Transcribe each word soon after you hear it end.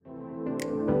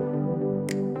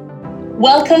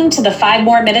Welcome to the 5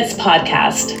 More Minutes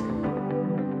podcast.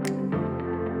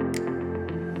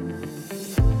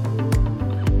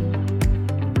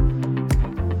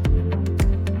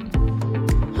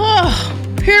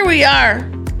 Oh, here we are.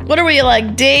 What are we,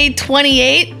 like day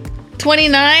 28,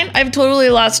 29? I've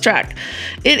totally lost track.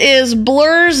 It is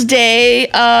Blur's Day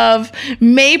of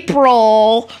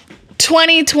April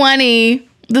 2020,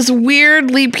 this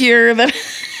weird leap year that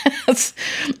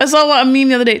I saw a meme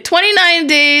the other day. 29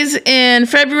 days in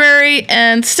February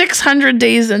and 600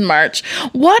 days in March.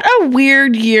 What a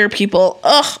weird year, people.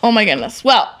 Ugh, oh my goodness.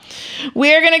 Well,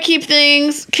 we are going to keep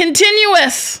things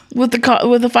continuous with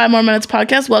the 5 More Minutes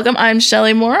podcast. Welcome. I'm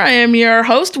Shelly Moore. I am your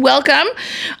host. Welcome.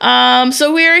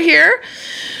 So we are here.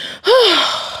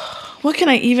 What can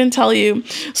I even tell you?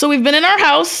 So we've been in our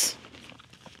house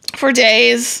for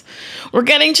days. We're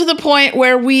getting to the point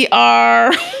where we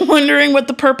are wondering what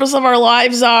the purpose of our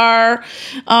lives are.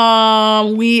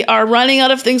 We are running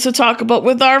out of things to talk about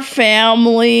with our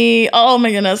family. Oh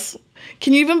my goodness.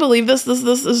 Can you even believe this?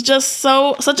 This is just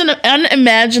such an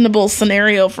unimaginable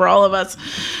scenario for all of us.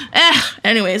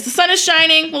 Anyways, the sun is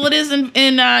shining. Well, it is in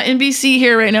BC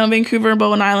here right now, Vancouver and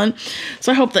Bowen Island.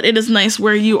 So I hope that it is nice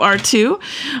where you are too.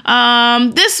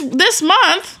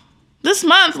 This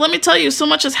month, let me tell you, so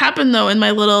much has happened, though, in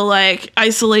my little,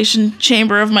 isolation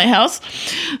chamber of my house.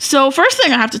 So first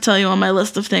thing I have to tell you on my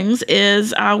list of things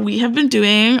is we have been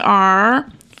doing our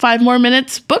 5 More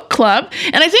Minutes book club.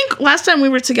 And I think last time we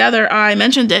were together, I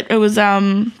mentioned it. It was,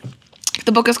 the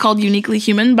book is called Uniquely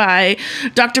Human by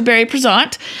Dr. Barry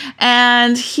Prezant.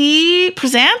 And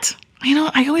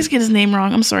I always get his name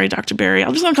wrong. I'm sorry, Dr. Barry.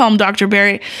 I'm just going to call him Dr.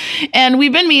 Barry. And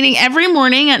we've been meeting every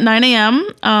morning at 9 a.m.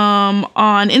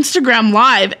 On Instagram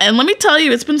Live. And let me tell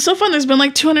you, it's been so fun. There's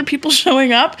been 200 people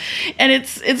showing up. And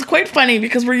it's quite funny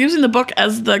because we're using the book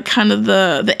as the kind of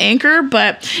the anchor,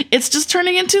 but it's just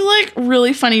turning into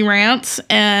really funny rants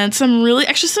and some really,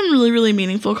 really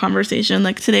meaningful conversation.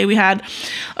 Like today we had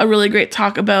a really great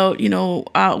talk about,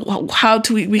 how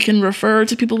we can refer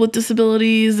to people with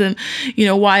disabilities and,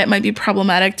 why it might be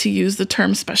problematic to use the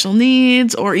term special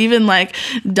needs or even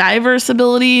diverse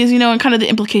abilities, and kind of the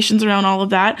implications around all of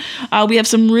that. We have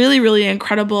some really, really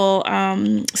incredible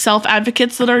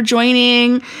self-advocates that are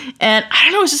joining. And I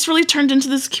don't know, it's just really turned into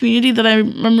this community that I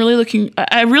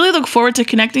really look forward to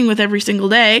connecting with every single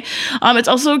day. It's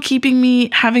also keeping me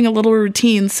having a little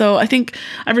routine. So I think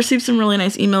I've received some really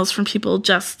nice emails from people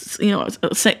just,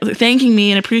 thanking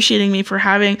me and appreciating me for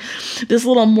having this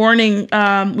little morning,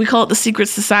 we call it the Secret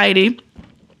Society.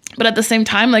 But at the same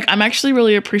time, I'm actually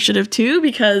really appreciative too,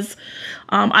 because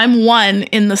I'm one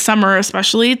in the summer,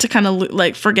 especially, to kind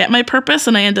of forget my purpose,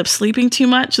 and I end up sleeping too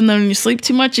much. And then when you sleep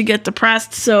too much, you get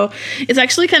depressed. So it's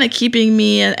actually kind of keeping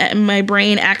me and my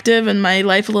brain active and my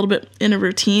life a little bit in a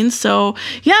routine. So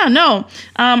yeah, no,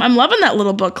 I'm loving that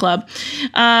little book club.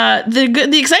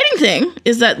 The exciting thing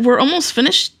is that we're almost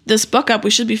finished this book up.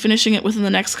 We should be finishing it within the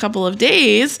next couple of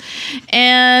days.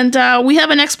 And we have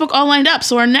a next book all lined up.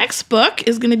 So our next book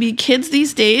is going to be Kids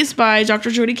These Days by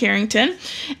Dr. Jody Carrington.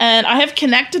 And I have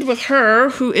connected with her,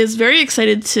 who is very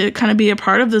excited to kind of be a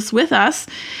part of this with us.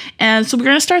 And so we're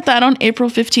going to start that on April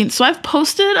 15th. So I've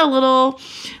posted a little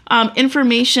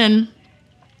information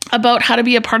about how to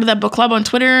be a part of that book club on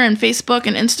Twitter and Facebook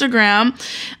and Instagram.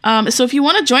 So if you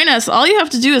want to join us, all you have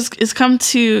to do is come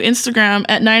to Instagram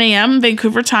at 9 a.m.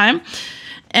 Vancouver time,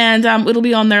 and it'll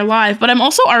be on there live. But I'm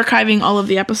also archiving all of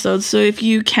the episodes, so if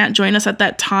you can't join us at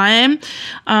that time,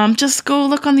 just go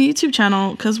look on the YouTube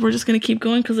channel, because we're just going to keep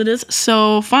going because it is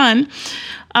so fun.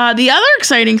 The other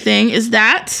exciting thing is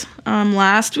that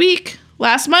last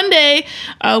Monday,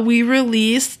 we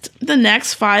released the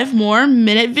next 5 More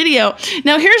Minute video.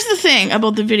 Now, here's the thing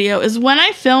about the video is when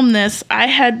I filmed this, I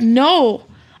had no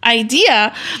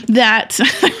idea that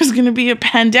there was going to be a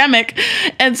pandemic.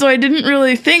 And so I didn't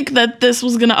really think that this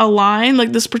was going to align,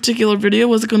 this particular video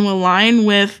was going to align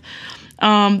with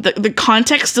the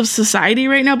context of society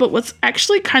right now. But what's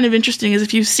actually kind of interesting is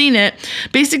if you've seen it,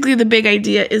 basically the big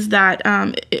idea is that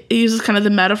it uses kind of the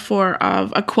metaphor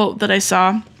of a quote that I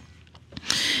saw.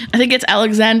 I think it's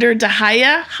Alexander de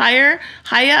Haya.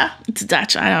 It's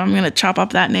Dutch. I'm going to chop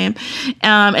up that name.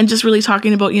 And just really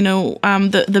talking about,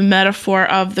 the metaphor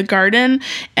of the garden.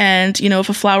 And, if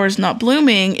a flower is not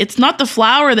blooming, it's not the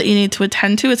flower that you need to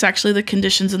attend to. It's actually the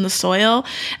conditions in the soil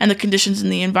and the conditions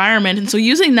in the environment. And so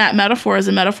using that metaphor as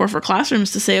a metaphor for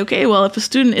classrooms to say, okay, well, if a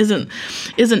student isn't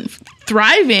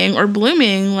thriving or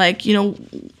blooming, like,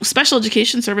 special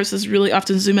education services really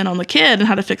often zoom in on the kid and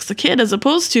how to fix the kid, as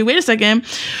opposed to, wait a second,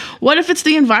 what if it's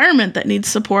the environment that needs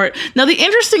support? Now, the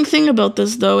interesting thing about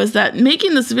this, though, is that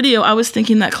making this video, I was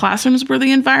thinking that classrooms were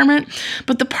the environment.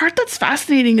 But the part that's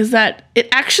fascinating is that it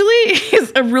actually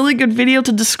is a really good video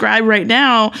to describe right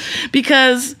now,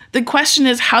 because the question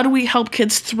is, how do we help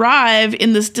kids thrive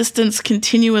in this distance,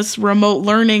 continuous, remote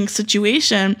learning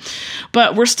situation?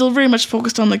 But we're still very much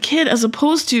focused on the kid, as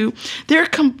opposed to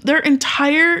their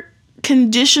entire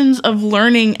conditions of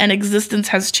learning and existence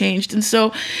has changed. And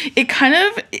so it kind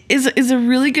of is a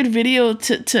really good video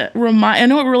to remind. I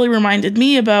know it really reminded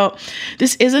me about,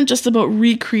 this isn't just about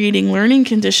recreating learning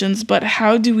conditions, but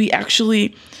how do we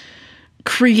actually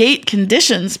create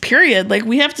conditions, period. Like,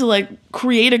 we have to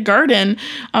create a garden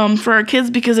for our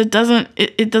kids, because it doesn't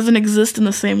exist in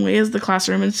the same way as the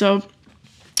classroom. And so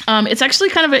it's actually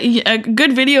kind of a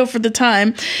good video for the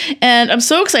time, and I'm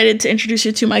so excited to introduce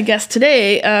you to my guest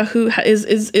today, who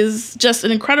is just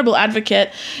an incredible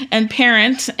advocate and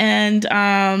parent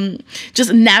and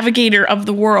just navigator of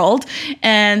the world.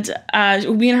 And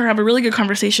we and her have a really good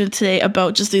conversation today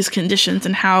about just these conditions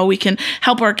and how we can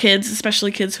help our kids,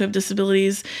 especially kids who have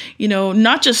disabilities,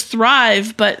 not just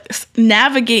thrive, but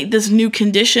navigate this new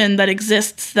condition that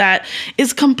exists that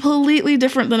is completely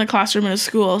different than a classroom in a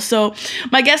school. So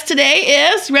my guest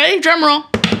today is, ready, drum roll,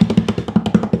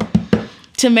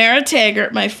 Tamara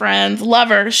Taggart, my friend. Love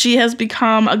her. She has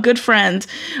become a good friend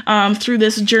through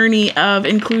this journey of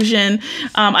inclusion.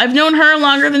 I've known her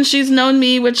longer than she's known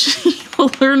me, which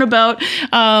we'll learn about.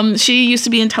 She used to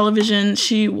be in television.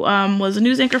 She was a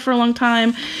news anchor for a long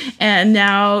time, and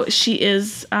now she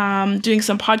is doing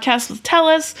some podcasts with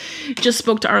Tellus. Just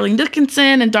spoke to Arlene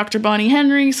Dickinson and Dr. Bonnie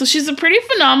Henry. So she's a pretty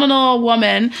phenomenal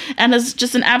woman and is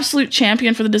just an absolute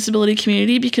champion for the disability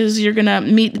community, because you're going to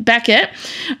meet Beckett,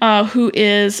 who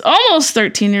is almost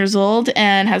 13 years old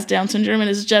and has Down syndrome and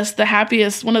is just the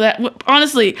happiest,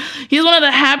 honestly, he's one of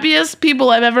the happiest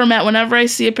people I've ever met. Whenever I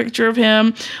see a picture of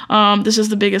him, there's just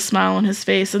the biggest smile on his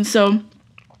face. And so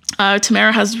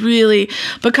Tamara has really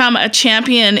become a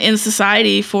champion in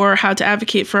society for how to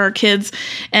advocate for our kids.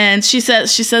 And she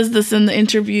says this in the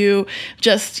interview,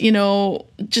 just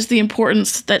the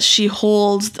importance that she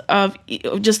holds of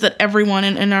just that everyone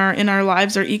in our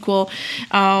lives are equal.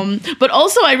 But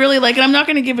also, I really like, and I'm not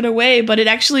going to give it away, but it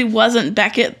actually wasn't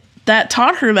Beckett that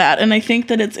taught her that. And I think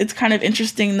that it's kind of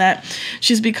interesting that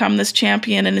she's become this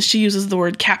champion, and she uses the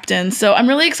word captain. So I'm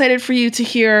really excited for you to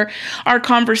hear our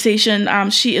conversation.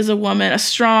 She is a woman, a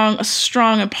strong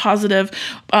and positive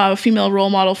female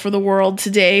role model for the world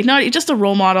today. Not just a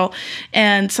role model,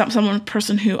 and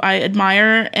person who I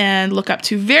admire and look up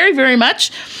to very, very much.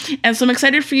 And so I'm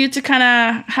excited for you to kind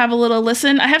of have a little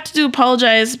listen. I have to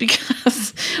apologize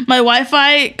because my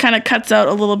Wi-Fi kind of cuts out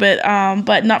a little bit,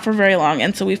 but not for very long.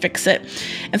 And so we fix it.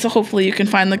 And so hopefully you can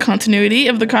find the continuity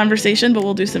of the conversation, but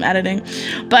we'll do some editing.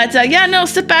 But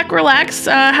sit back, relax,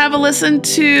 have a listen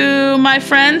to my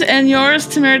friend and yours,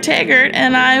 Tamara Taggart,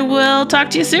 and I will talk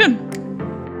to you soon.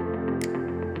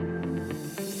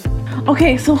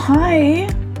 Okay, so hi.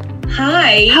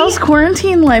 Hi. How's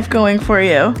quarantine life going for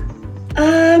you?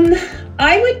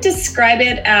 I would describe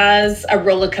it as a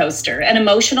roller coaster, an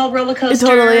emotional roller coaster. It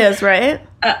totally is, right?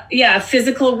 A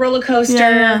physical roller coaster.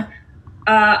 Yeah.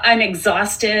 I'm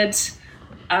exhausted,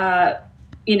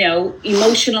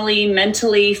 emotionally,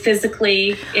 mentally,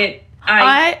 physically.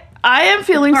 I am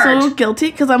feeling so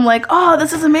guilty because I'm like, oh,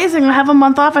 this is amazing. I have a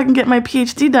month off. I can get my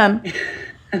PhD done.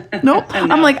 Nope.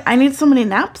 I'm like, I need so many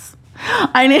naps.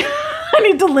 I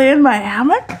need to lay in my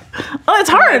hammock. Oh, it's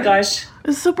hard. Oh my gosh.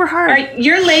 It's super hard.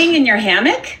 You're laying in your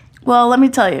hammock? Well, let me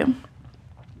tell you.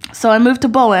 So I moved to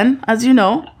Bowen, as you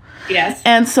know. Yes.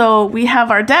 And so we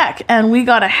have our deck, and we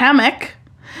got a hammock,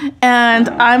 and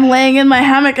I'm laying in my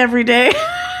hammock every day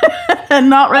and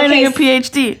not writing a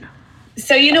PhD.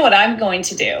 So you know what I'm going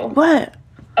to do? What?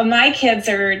 My kids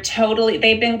are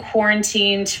they've been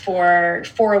quarantined for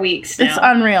 4 weeks now. It's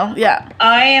unreal, yeah.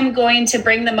 I am going to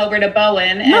bring them over to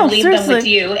Bowen and leave them with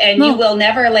you, and you will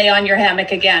never lay on your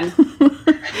hammock again.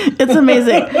 It's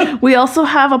amazing. We also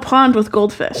have a pond with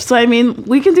goldfish. So, I mean,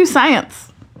 we can do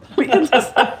science. We can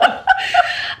just...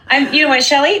 You know what,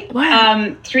 Shelley?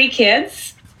 What? 3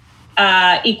 kids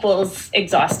equals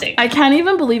exhausting. I can't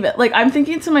even believe it. Like, I'm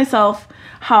thinking to myself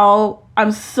how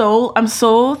I'm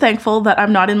so thankful that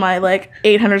I'm not in my like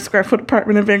 800 square foot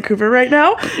apartment in Vancouver right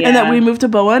now, and that we moved to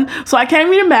Bowen. So I can't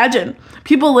even imagine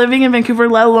people living in Vancouver,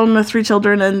 let alone with 3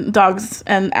 children and dogs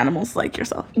and animals like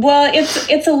yourself. Well,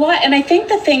 it's a lot. And I think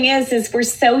the thing is we're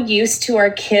so used to our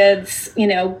kids,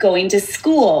 going to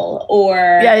school or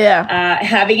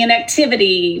having an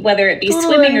activity, whether it be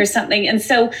swimming or something. And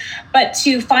so, but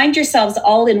to find yourselves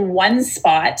all in one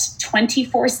spot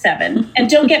 24/7, and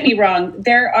don't get me wrong,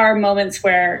 there are moments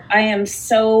where I am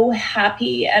so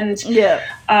happy and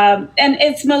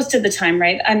it's most of the time,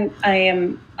 right? I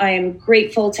am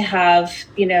grateful to have,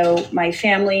 my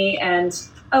family. And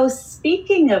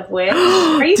speaking of which,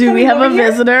 do we have a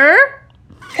visitor?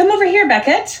 Come over here,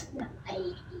 Beckett.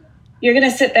 You're gonna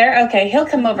sit there? Okay, he'll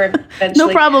come over eventually. No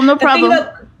problem.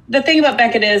 The thing about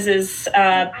Beckett is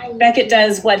Beckett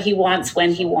does what he wants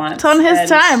when he wants. It's on his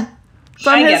time.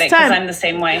 I get it, because I'm the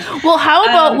same way. Well, how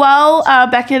about while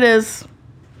Beckett is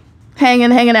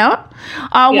hanging out,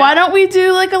 why don't we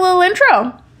do like a little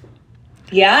intro?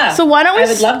 Yeah. So why don't we? I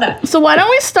would love that. So why don't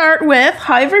we start with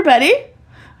hi everybody?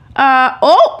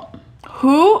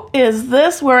 Who is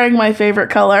this wearing my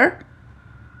favorite color?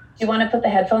 Do you want to put the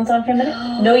headphones on for a minute?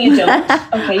 No, you don't.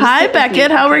 Okay. Hi Beckett,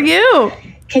 how are you?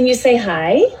 Can you say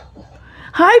hi?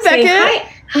 Hi Beckett.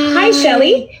 Hi. Hi,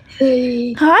 Shelly.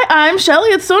 Hi, I'm Shelly.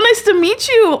 It's so nice to meet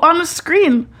you on the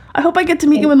screen. I hope I get to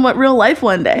meet you in real life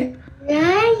one day. Where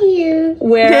are you?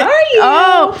 Where are you?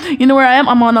 Oh, you know where I am?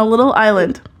 I'm on a little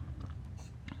island.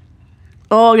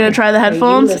 Oh, gonna try the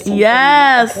headphones?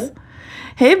 Yes. Okay.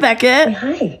 Hey, Beckett.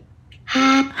 Hey,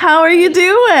 hi. How are you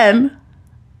doing?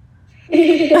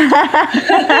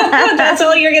 That's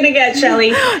all you're gonna get,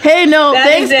 Shelly. Hey, no,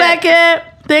 thanks, Beckett.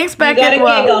 Thanks, Beckett. You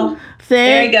got a giggle.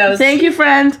 There he goes. Thank you,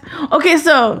 friend. Okay,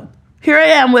 so here I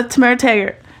am with Tamara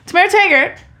Taggart. Tamara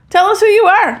Taggart, tell us who you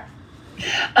are.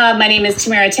 My name is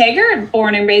Tamara Taggart,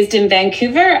 born and raised in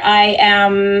Vancouver. I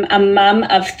am a mom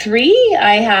of 3.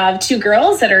 I have 2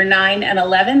 girls that are 9 and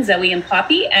 11, Zoe and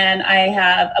Poppy, and I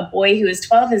have a boy who is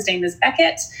 12. His name is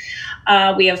Beckett.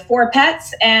 We have 4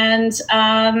 pets, and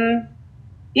I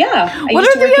used to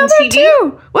work in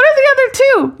TV. What are the other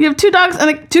 2? You have 2 dogs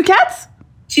and 2 cats?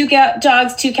 2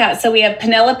 dogs, 2 cats. So we have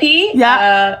Penelope,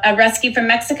 a rescue from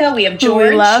Mexico. We have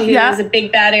George, who is a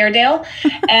big bad Airedale.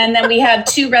 And then we have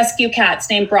 2 rescue cats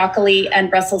named Broccoli and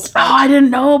Brussels Sprout. Oh, I didn't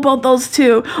know about those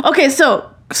 2. Okay, so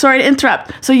sorry to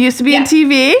interrupt. So you used to be in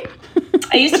TV?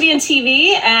 I used to be in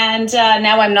TV, and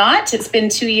now I'm not. It's been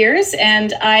 2 years,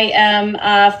 and I am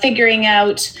figuring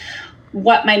out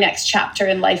what my next chapter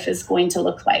in life is going to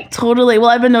look like. Totally. Well,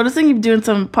 I've been noticing you're doing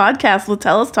some podcasts with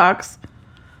Telus Talks.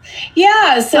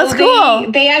 Yeah, so that's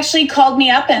cool. They actually called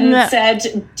me up and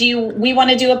said, we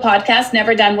want to do a podcast,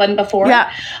 never done one before.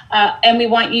 Yeah. And we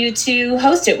want you to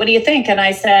host it. What do you think? And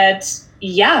I said,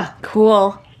 yeah.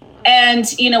 Cool. And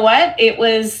you know what? It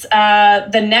was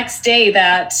the next day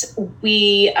that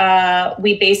we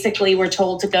basically were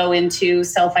told to go into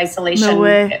self-isolation. No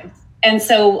way. And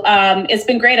so it's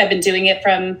been great. I've been doing it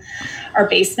from our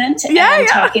basement and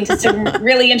talking to some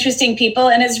really interesting people.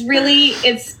 And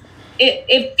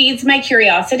it feeds my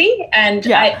curiosity. And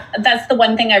that's the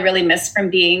one thing I really miss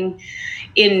from being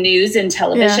in news and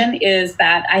television is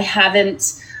that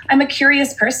I'm a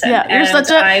curious person. Yeah,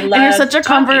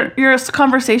 you're a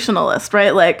conversationalist,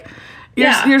 right? Like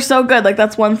you're so good. Like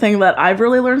that's one thing that I've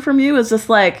really learned from you is just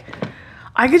like,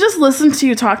 I could just listen to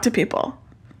you talk to people.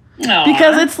 Aww.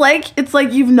 Because it's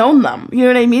like you've known them. You know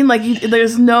what I mean? Like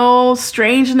there's no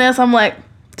strangeness. I'm like,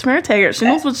 Tamara Taggart, she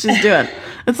knows what she's doing.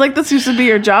 It's like this used to be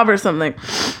your job or something.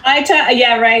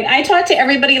 I talk to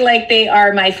everybody like they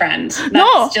are my friend.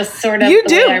 That's just sort of the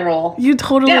way I roll. You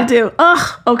totally do.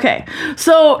 Ugh. Okay.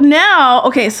 So now,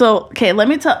 let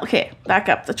me back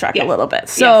up the track a little bit.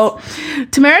 So,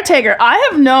 Tamara Taggart, I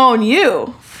have known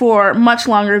you for much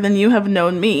longer than you have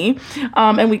known me.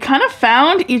 And we kind of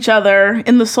found each other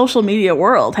in the social media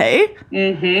world, hey?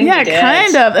 Mm-hmm, yeah,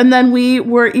 kind of. And then we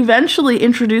were eventually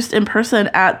introduced in person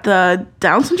at the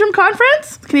Down Syndrome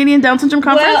Conference, Canadian Down Syndrome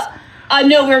Conference. Well,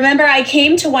 no, remember I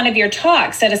came to one of your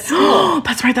talks at a school.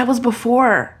 That's right, that was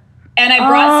before. And I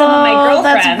brought some of my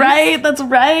girlfriends. That's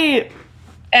right.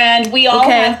 And we all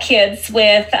have kids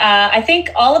with, I think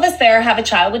all of us there have a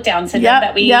child with Down syndrome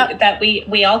that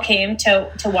we all came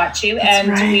to watch you.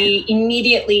 We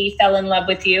immediately fell in love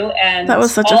with you. And that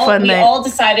was such a fun night. We all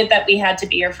decided that we had to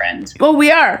be your friend. Well, we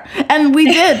are. And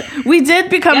we did. We did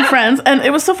become friends. And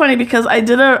it was so funny because I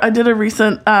did a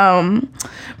recent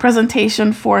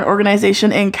presentation for an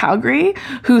organization in Calgary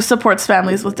who supports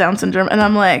families with Down syndrome. And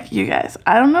I'm like, you guys,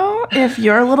 I don't know if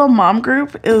your little mom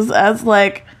group is as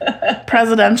like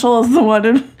president presidential as the one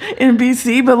in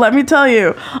BC, but let me tell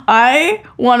you, I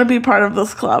want to be part of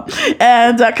this club.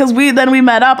 And because we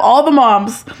met up, all the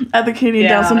moms at the Canadian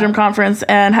Down Syndrome Conference,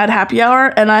 and had happy hour.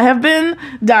 And I have been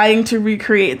dying to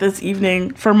recreate this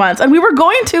evening for months. And we were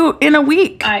going to in a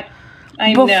week. I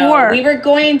know. We were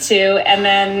going to, and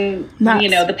then,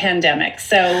 the pandemic.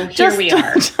 So here we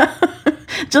are.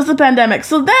 Just the pandemic.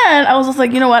 So then I was just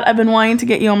like, you know what? I've been wanting to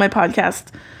get you on my podcast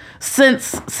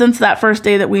since that first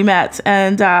day that we met.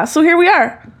 And so here we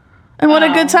are. And what a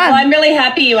good time. Well, I'm really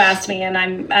happy you asked me, and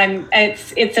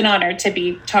it's an honor to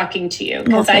be talking to you,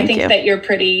 because I think that you're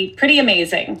pretty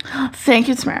amazing. Thank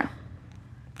you, Tamara.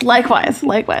 Likewise.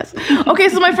 Okay,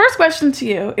 so my first question to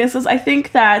you is I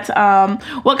think that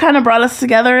what kind of brought us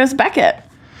together is Beckett.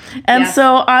 And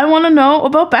so I want to know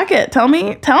about Beckett. Tell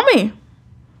me.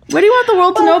 What do you want the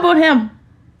world to know about him?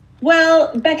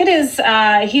 Well, Beckett is,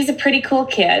 he's a pretty cool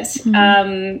kid.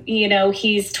 Mm-hmm.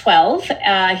 He's 12.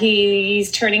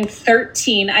 He's turning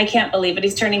 13. I can't believe it.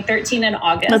 He's turning 13 in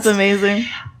August. That's amazing.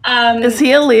 Is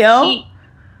he a Leo?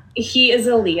 He is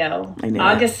a Leo.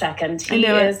 August 2nd. He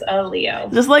is a Leo.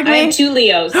 Just like me? I have 2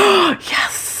 Leos.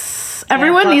 Yes.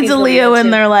 Everyone needs a Leo in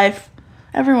their life.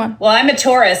 Everyone. Well, I'm a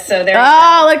Taurus, so there you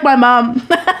go. Like my mom.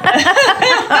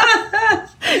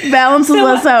 Balances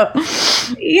us out.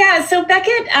 Yeah, so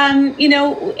Beckett,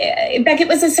 Beckett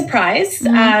was a surprise.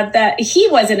 That he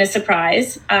wasn't a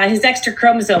surprise. His extra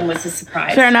chromosome was a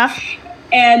surprise. Fair enough.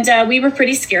 And we were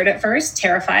pretty scared at first,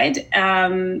 terrified.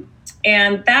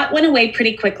 And that went away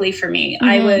pretty quickly for me.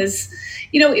 I was,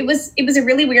 it was a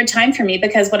really weird time for me,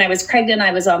 because when I was pregnant,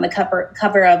 I was on the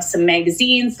cover of some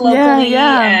magazines locally.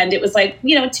 And it was like,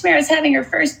 Tamara's having her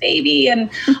first baby.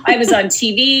 And I was on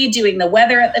TV doing the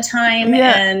weather at the time.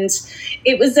 And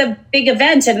it was a big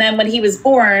event. And then when he was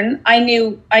born, I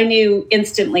knew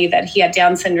instantly that he had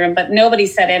Down syndrome, but nobody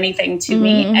said anything to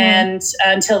me and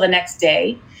until the next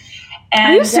day.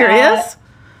 And, are you serious?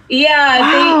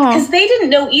 Yeah, because they didn't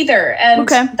know either. And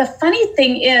the funny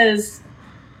thing is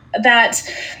that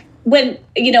when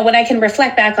I can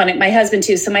reflect back on it, my husband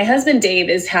too. So my husband, Dave,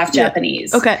 is half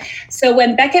Japanese. Okay. So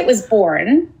when Beckett was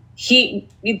born,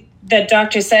 the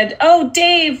doctor said, "Oh,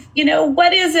 Dave,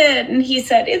 what is it?" And he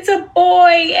said, "It's a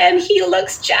boy, and he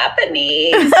looks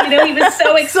Japanese." He was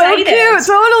so excited. So cute.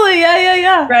 Totally.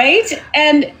 Yeah. Right.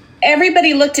 And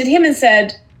everybody looked at him and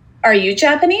said, "Are you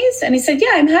Japanese?" And he said,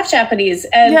 "Yeah, I'm half Japanese."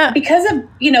 And because of,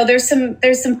 there's some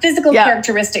physical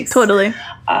characteristics totally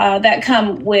that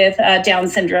come with Down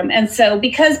syndrome. And so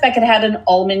because Beckett had an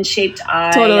almond-shaped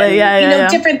eye, totally,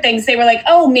 different things, they were like,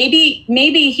 "Oh,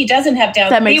 maybe he doesn't have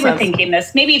Down." That makes sense. They were thinking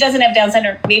this. Maybe he doesn't have Down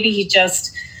syndrome. Maybe he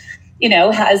just,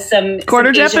 has some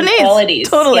quarter some Japanese qualities.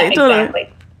 Totally. Exactly.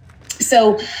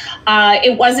 So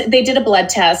they did a blood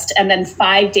test, and then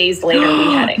 5 days later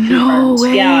we had it confirmed. No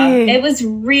way. Yeah, it was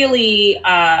really,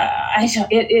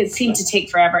 it seemed to take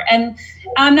forever. And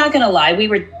I'm not going to lie, we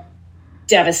were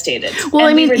devastated. Well,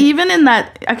 and even in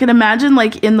that, I can imagine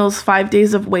like in those 5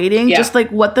 days of waiting, just like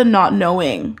what the not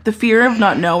knowing, the fear of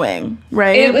not knowing,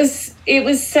 right? It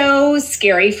was so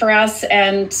scary for us.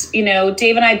 And,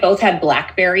 Dave and I both had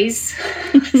Blackberries.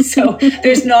 So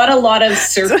there's not a lot of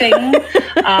surfing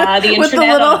the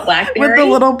internet on Blackberry. With the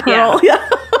little pearl. Yeah.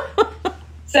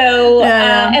 So,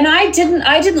 and I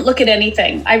didn't look at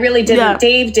anything. I really didn't. Yeah.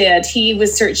 Dave did. He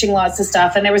was searching lots of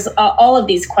stuff, and there was all of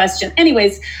these questions.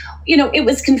 Anyways, it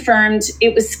was confirmed.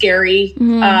 It was scary.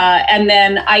 And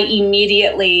then I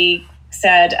immediately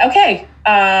said, okay,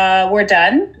 we're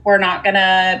done. We're not going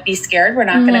to be scared. We're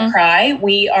not going to cry.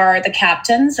 We are the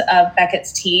captains of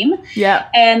Beckett's team. Yeah.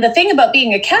 And the thing about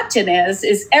being a captain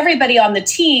is everybody on the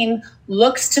team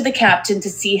looks to the captain to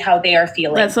see how they are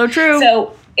feeling. That's so true.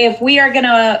 So if we are going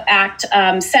to act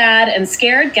sad and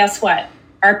scared, guess what?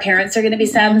 Our parents are going to be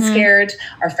sad and scared.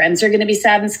 Our friends are going to be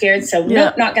sad and scared. So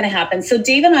nope, not going to happen. So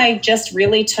Dave and I just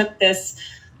really took this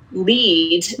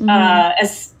lead,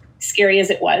 as scary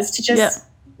as it was, to just,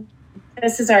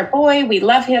 this is our boy. We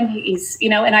love him. He's,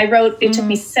 and I wrote, it took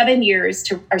me 7 years. It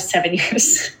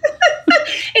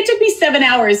took me 7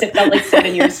 hours. It felt like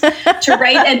 7 years to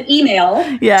write an email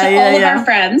to all of our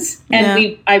friends.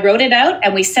 And I wrote it out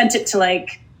and we sent it to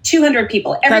like 200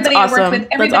 people. Everybody I worked with,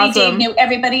 everybody Dave knew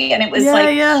everybody. And it was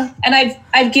and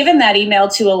I've given that email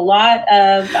to a lot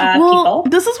of people.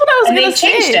 This is what I was going to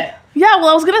say. Changed it. Yeah, well,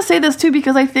 I was going to say this too,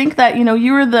 because I think that,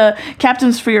 you were the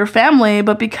captains for your family,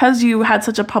 but because you had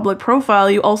such a public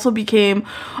profile, you also became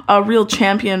a real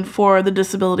champion for the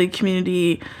disability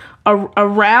community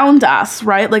around us,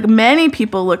 right? Like many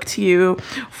people look to you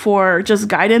for just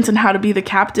guidance and how to be the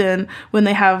captain when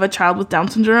they have a child with Down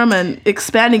syndrome and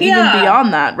expanding even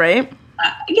beyond that, right?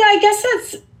 I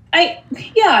guess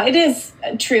It is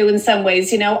true in some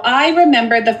ways. I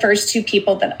remember the first two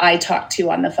people that I talked to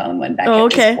on the phone when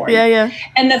Beckett was born. Yeah.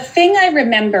 And the thing I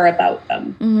remember about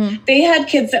them, they had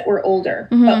kids that were older.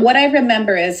 But what I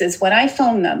remember is when I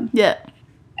phoned them,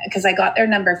 because I got their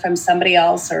number from somebody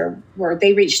else or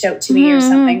they reached out to me or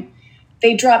something,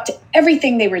 they dropped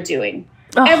everything they were doing.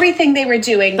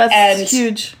 That's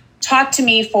huge. Talked to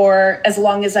me for as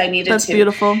long as I needed to. That's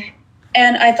beautiful.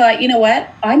 And I thought, you know what?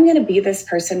 I'm going to be this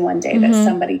person one day that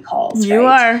somebody calls. You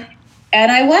are.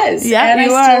 And I was. Yeah, and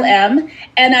you I still am.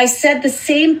 And I said the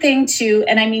same thing to,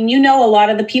 and I mean, a lot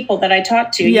of the people that I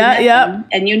talked to. Them,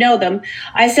 and you know them.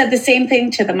 I said the same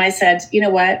thing to them. I said, you know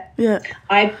what? Yeah.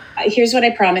 Here's what I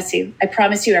promise you. I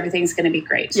promise you everything's going to be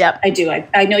great. Yeah. I do.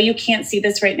 I know you can't see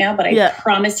this right now, but I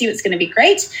promise you it's going to be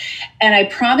great. And I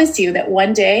promise you that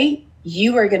one day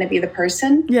you are going to be the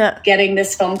person getting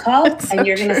this phone call and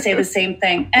you're going to say the same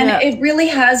thing. And it really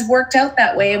has worked out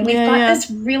that way. And we've got this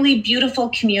really beautiful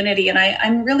community. And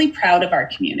I'm really proud of our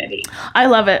community. I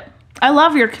love it. I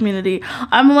love your community.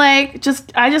 I'm like,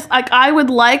 I would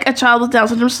like a child with Down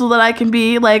syndrome so that I can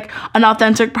be like an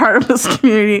authentic part of this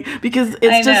community because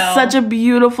it's just such a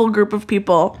beautiful group of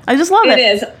people. I just love it.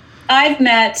 It is. I've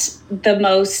met the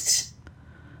most...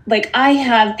 I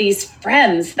have these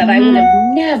friends that I would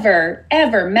have never,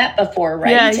 ever met before,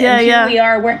 right? Here we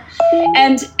are.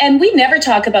 And we never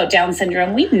talk about Down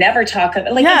syndrome. We never talk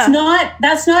about,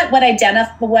 that's not what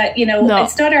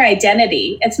it's not our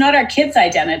identity. It's not our kids'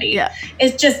 identity. Yeah.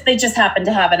 It's just, they just happen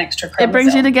to have an extra chromosome. It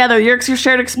brings you together. Your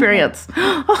shared experience.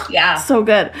 So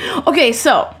good. Okay,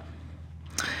 so.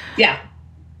 Yeah.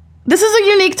 This is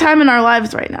a unique time in our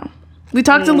lives right now. We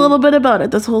talked a little bit about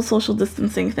it, this whole social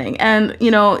distancing thing. And,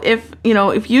 if a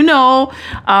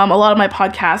lot of my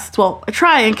podcasts, well, I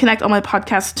try and connect all my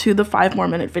podcasts to the 5 more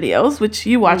minute videos, which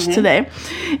you watched today.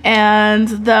 And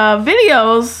the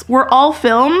videos were all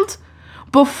filmed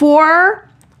before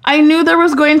I knew there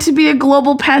was going to be a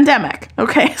global pandemic.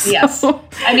 Okay. So, yes.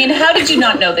 I mean, how did you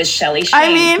not know this, Shelley?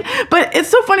 But it's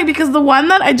so funny because the one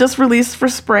that I just released for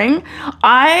spring,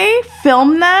 I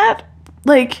filmed that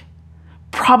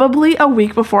probably a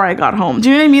week before I got home. Do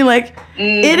you know what I mean?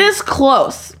 It is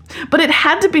close, but it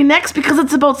had to be next because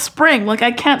it's about spring.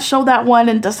 I can't show that one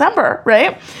in December,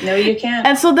 right? No, you can't.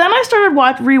 And so then I started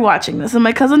rewatching this, and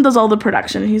my cousin does all the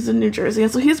production. He's in New Jersey,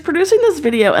 and so he's producing this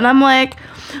video, and I'm like,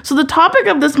 so the topic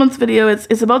of this month's video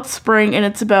is about spring, and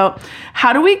it's about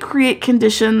how do we create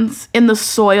conditions in the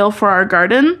soil for our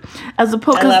garden, as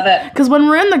opposed. I love it. Because when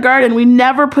we're in the garden, we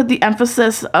never put the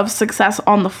emphasis of success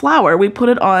on the flower. We put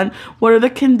it on what are the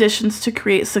conditions to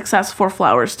create success for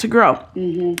flowers to grow.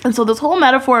 And so this whole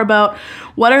metaphor about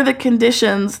what are the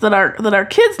conditions that our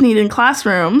kids need in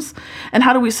classrooms, and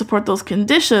how do we support those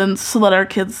conditions so that our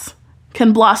kids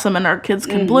can blossom and our kids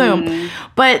can bloom.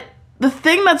 But the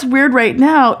thing that's weird right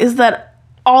now is that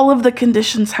all of the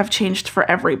conditions have changed for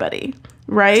everybody,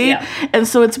 right? Yeah. And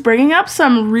so it's bringing up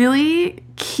some really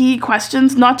key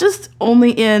questions, not just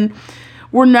only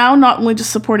we're now not only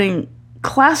just supporting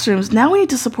classrooms, now we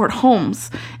need to support homes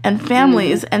and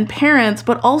families and parents,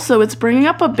 but also it's bringing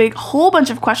up a whole bunch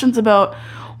of questions about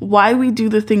why we do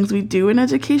the things we do in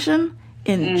education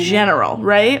in general,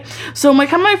 right? So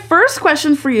my first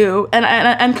question for you,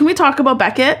 and can we talk about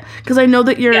Beckett? Because I know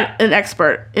that you're an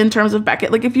expert in terms of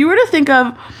Beckett. If you were to think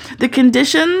of the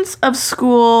conditions of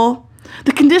school,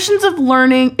 the conditions of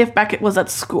learning if Beckett was at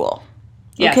school,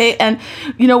 okay? And,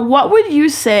 what would you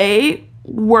say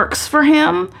works for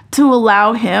him to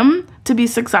allow him to be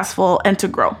successful and to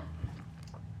grow?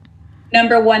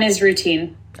 Number 1 is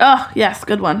routine. Oh, yes,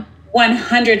 good one.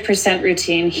 100%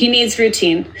 routine. He needs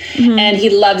routine, and he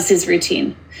loves his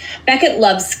routine. Beckett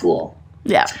loves school.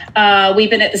 Yeah. We've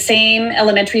been at the same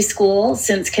elementary school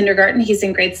since kindergarten. He's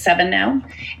in grade 7 now,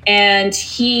 and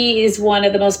he is one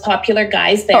of the most popular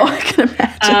guys there. Oh, I can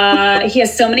imagine. He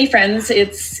has so many friends.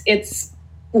 It's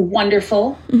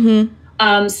wonderful.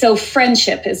 So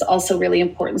friendship is also really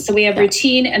important. So we have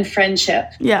routine and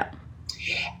friendship. Yeah.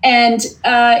 And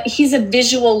he's a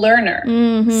visual learner.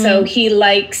 So he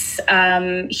likes,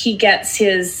 he gets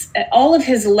all of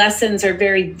his lessons are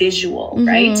very visual,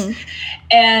 right?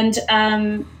 And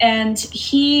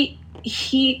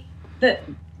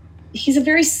he's a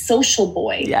very social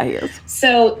boy. Yeah, he is.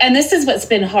 So, and this is what's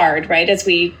been hard, right? As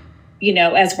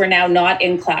we're now not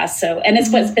in class. So, and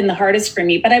it's what's been the hardest for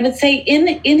me. But I would say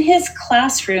in his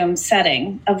classroom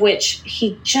setting, of which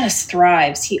he just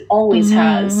thrives, he always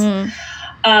has,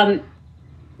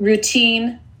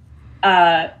 routine,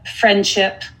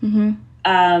 friendship,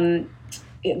 the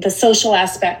social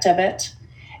aspect of it,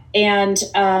 and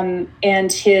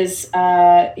his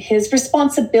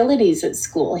responsibilities at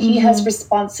school. He has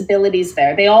responsibilities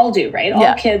there. They all do, right?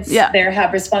 All kids there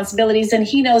have responsibilities, and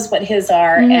he knows what his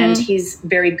are, and he's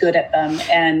very good at them.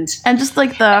 And just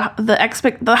like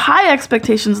the high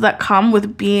expectations that come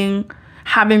with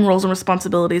having roles and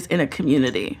responsibilities in a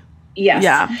community. Yes.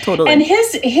 Yeah, totally. And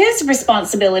his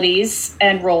responsibilities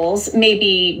and roles may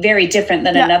be very different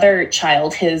than another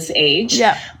child his age.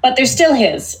 Yeah. But they're still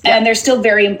his, and they're still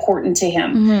very important to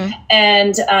him.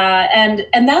 And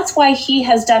that's why he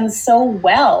has done so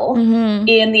well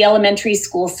in the elementary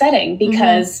school setting,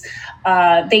 because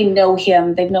they know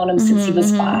him. They've known him since he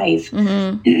was 5.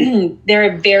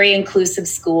 They're a very inclusive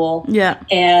school. Yeah.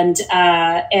 And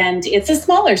it's a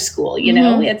smaller school, you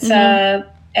know. It's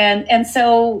And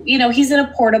so, you know, he's in a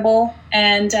portable,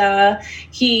 and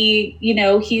he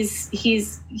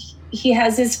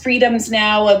has his freedoms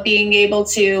now of being able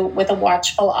to, with a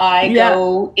watchful eye,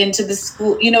 go into the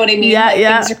school. You know what I mean?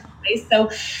 Things are nice. So,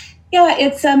 yeah,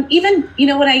 it's even, you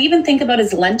know, when I even think about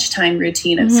his lunchtime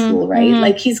routine at school, right?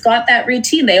 Like, he's got that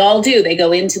routine. They all do. They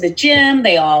go into the gym,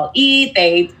 they all eat,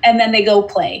 and then they go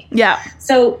play. Yeah.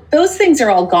 So those things are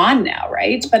all gone now,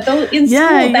 right? But in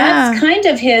school, that's kind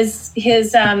of his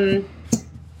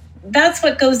that's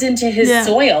what goes into his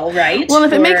soil, right? Well,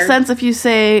 if it makes sense, if you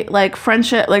say like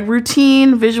friendship, like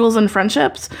routine, visuals, and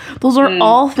friendships, those are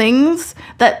all things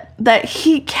that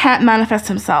he can't manifest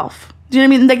himself. Do you know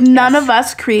what I mean? Like, none of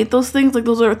us create those things. Like,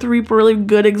 those are 3 really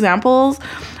good examples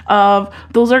of,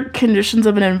 those are conditions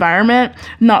of an environment,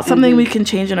 not something we can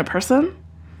change in a person.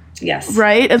 Yes.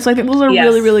 Right? And so I think those are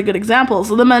really, really good examples.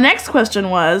 So then my next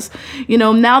question was, you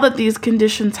know, now that these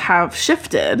conditions have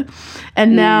shifted,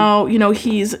 and now, you know,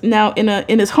 he's now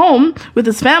in his home with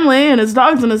his family and his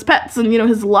dogs and his pets and, you know,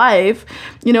 his life,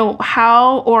 you know,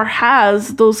 how or has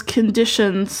those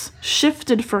conditions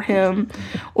shifted for him,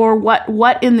 or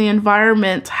what in the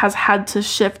environment has had to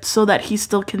shift so that he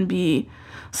still can be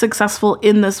successful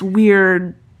in this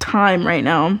weird time right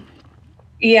now?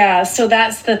 Yeah, so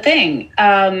that's the thing.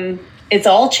 It's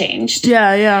all changed.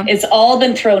 Yeah. It's all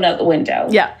been thrown out the window.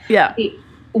 Yeah.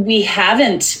 We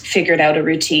haven't figured out a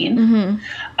routine.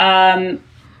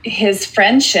 His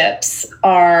friendships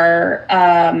are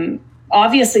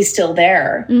obviously still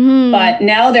there, but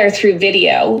now they're through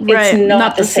video. Right. It's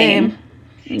not the same.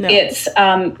 No. It's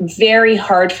very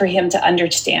hard for him to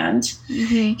understand.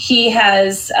 He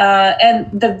has,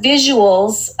 and the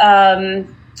visuals,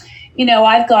 you know,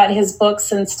 I've got his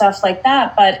books and stuff like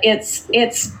that, but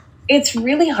it's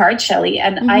really hard, Shelley.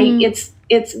 And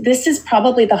this is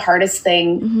probably the hardest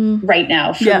thing right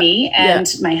now for me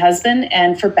and my husband,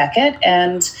 and for Beckett.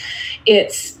 And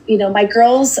it's, you know, my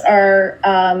girls are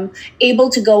able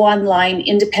to go online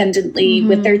independently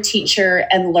with their teacher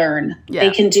and learn. They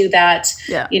can do that,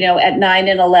 you know, at 9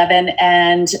 and 11.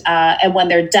 And when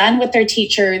they're done with their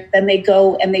teacher, then they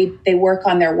go and they work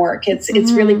on their work. It's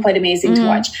really quite amazing to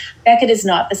watch. Beckett is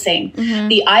not the same.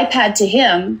 The iPad to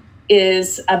him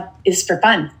is for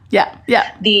fun. Yeah.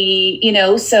 You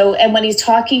know, so, and when he's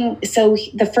talking, so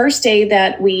the first day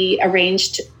that we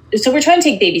arranged, so we're trying to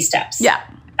take baby steps. Yeah.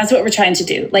 That's what we're trying to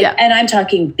do. Like, and I'm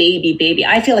talking baby.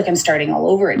 I feel like I'm starting all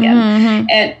over again.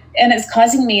 And it's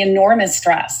causing me enormous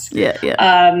stress. Yeah.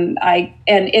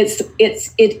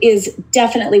 It is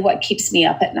definitely what keeps me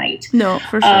up at night. No,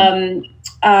 for sure.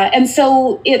 And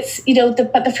so it's, you know,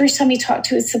 but the first time he talked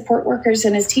to his support workers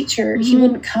and his teacher, he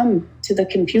wouldn't come to the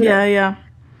computer. Yeah.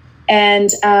 And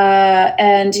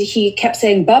he kept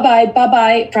saying,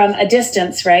 bye-bye from a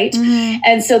distance, right?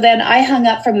 And so then I hung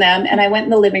up from them, and I went in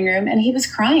the living room, and he was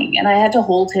crying, and I had to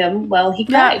hold him while he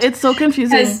cried. Yeah, it's so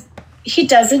confusing. Because he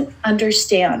doesn't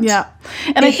understand. Yeah.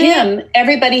 And to him,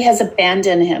 everybody has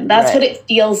abandoned him. That's what it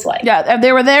feels like. Yeah,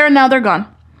 they were there, and now they're gone.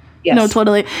 Yes. No,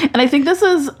 totally. And I think this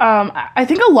is, I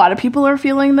think a lot of people are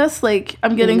feeling this. Like,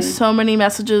 I'm getting so many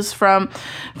messages from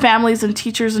families and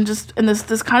teachers, and just, and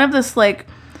this kind of this, like,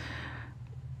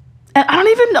 and I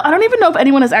don't even know if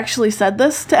anyone has actually said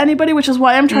this to anybody, which is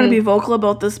why I'm trying to be vocal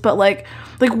about this. But like,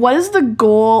 what is the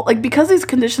goal? Like, because these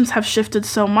conditions have shifted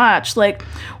so much, like,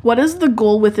 what is the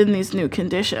goal within these new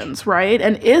conditions, right?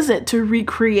 And is it to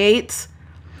recreate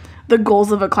the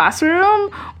goals of a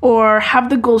classroom, or have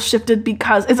the goals shifted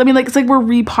because it's like we're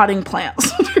repotting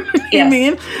plants? You know what I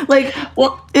mean? Like,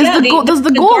 well, does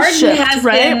the goal shift,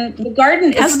 right? The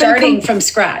garden is starting from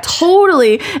scratch.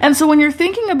 Totally. And so when you're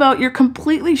thinking about, you're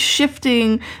completely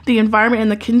shifting the environment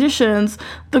and the conditions,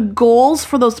 the goals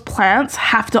for those plants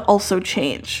have to also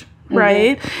change,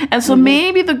 right? And so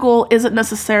maybe the goal isn't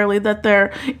necessarily that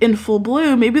they're in full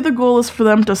bloom. Maybe the goal is for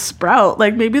them to sprout.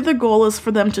 Like maybe the goal is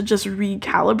for them to just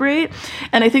recalibrate.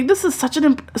 And I think this is such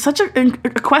a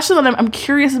question that I'm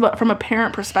curious about from a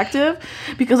parent perspective,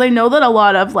 because I know that a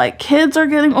lot of like kids are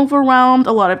getting overwhelmed,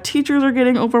 a lot of teachers are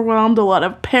getting overwhelmed, a lot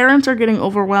of parents are getting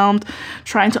overwhelmed,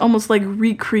 trying to almost like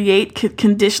recreate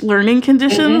learning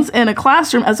conditions in a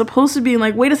classroom, as opposed to being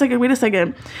like, wait a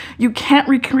second, you can't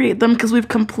recreate them because we've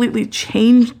completely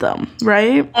changed them,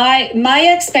 right? My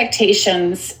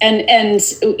expectations and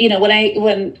you know, when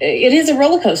it is a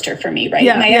roller coaster for me, right?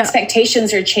 My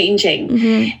expectations are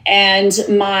changing, and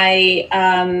my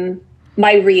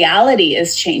reality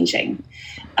is changing.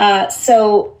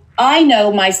 So I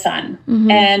know my son,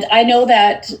 and I know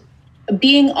that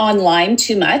being online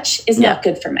too much is not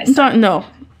good for my son.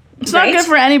 It's not good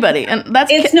for anybody, and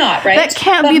it's not, right? That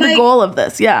can't be the goal of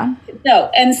this.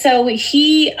 No, and so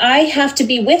I have to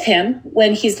be with him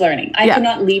when he's learning. I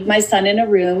cannot leave my son in a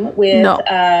room with,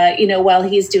 you know, while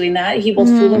he's doing that. He will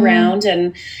fool around,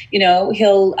 and you know,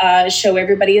 he'll show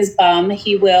everybody his bum.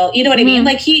 He will, you know what I mean?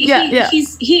 Like he's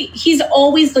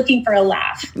always looking for a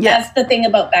laugh. That's the thing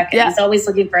about Beckett. He's always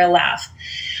looking for a laugh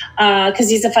because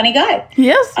he's a funny guy.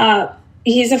 Yes,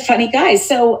 he's a funny guy.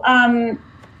 So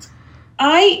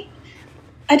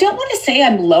I don't want to say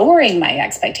I'm lowering my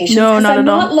expectations, because I'm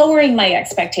not lowering my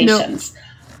expectations.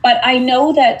 But I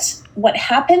know that what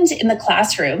happened in the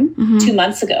classroom 2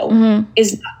 months ago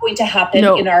is not going to happen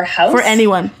in our house. For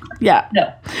anyone. Yeah.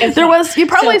 No. You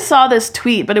probably saw this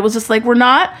tweet, but it was just like,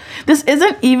 this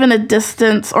isn't even a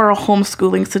distance or a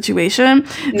homeschooling situation.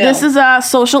 No. This is a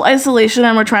social isolation,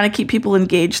 and we're trying to keep people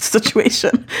engaged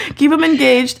situation. Keep them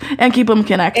engaged and keep them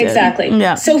connected. Exactly.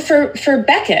 Yeah. So for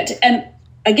Beckett, and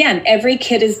again, every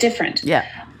kid is different. Yeah.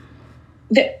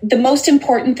 The most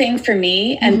important thing for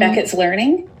me and Beckett's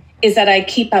learning is that I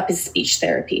keep up his speech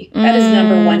therapy. That is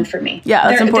number one for me. Yeah,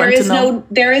 that's important to know.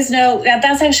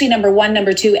 That's actually number one,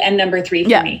 number two, and number three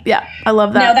for me. Yeah, I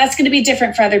love that. Now, that's going to be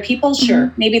different for other people,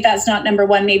 sure. Maybe that's not number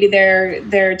one. Maybe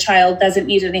their child doesn't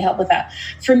need any help with that.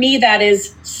 For me, that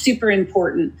is super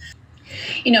important.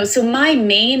 You know, so my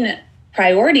main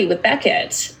priority with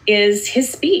Beckett is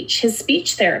his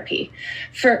speech therapy.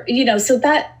 For, you know, so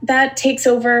that takes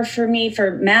over for me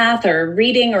for math or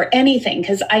reading or anything,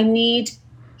 because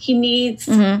he needs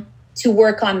to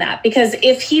work on that, because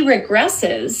if he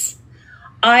regresses,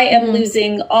 I am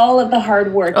losing all of the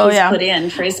hard work he's put in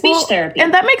for his speech therapy.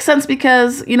 And that makes sense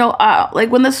because, you know,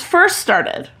 like when this first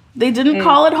started, they didn't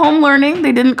call it home learning.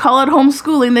 They didn't call it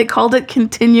homeschooling. They called it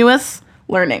continuous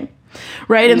learning,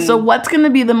 right? And so what's going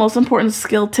to be the most important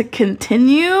skill to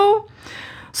continue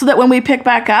so that when we pick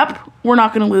back up, we're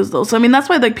not going to lose those. So, I mean, that's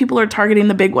why like people are targeting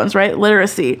the big ones, right?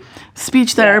 Literacy,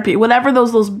 speech therapy, whatever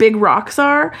those big rocks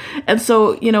are. And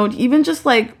so, you know, even just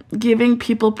like giving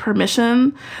people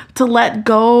permission to let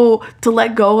go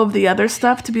of the other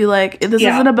stuff, to be like, this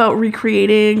isn't about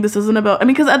recreating. This isn't about, I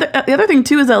mean, because the other thing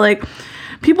too is that like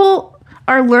people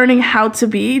are learning how to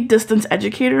be distance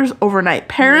educators overnight.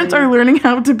 Parents are learning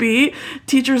how to be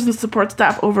teachers and support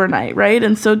staff overnight, right?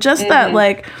 And so just that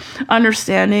like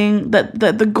understanding that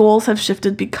the goals have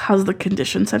shifted because the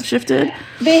conditions have shifted.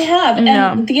 They have.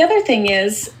 And the other thing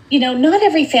is, you know, not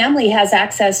every family has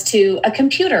access to a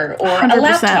computer or 100%. A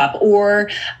laptop or,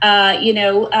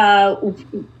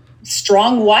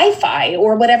 strong Wi-Fi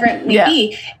or whatever it may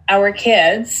be. Our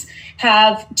kids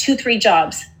have 2-3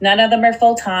 jobs. None of them are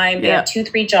full-time. They have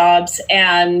 2-3 jobs,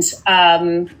 and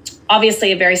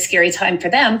obviously a very scary time for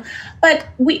them. But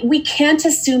we can't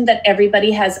assume that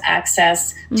everybody has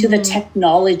access to the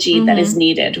technology that is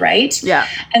needed, right? Yeah.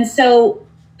 And so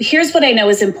here's what I know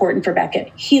is important for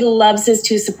Beckett. He loves his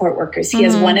 2 support workers. He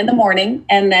has one in the morning,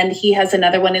 and then he has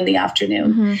another one in the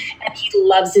afternoon. And he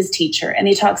loves his teacher, and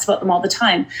he talks about them all the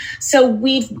time. So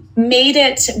we're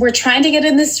trying to get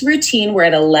in this routine where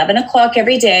at 11 o'clock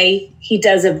every day, he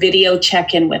does a video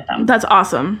check-in with them. That's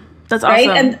awesome. That's awesome.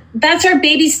 Right? And that's our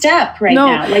baby step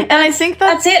now. And I think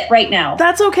that's it right now.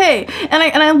 That's okay. And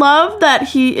I love that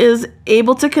he is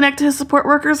able to connect to his support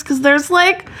workers, because there's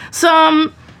like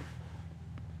some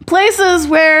places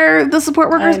where the support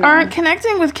workers aren't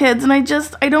connecting with kids, and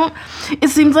it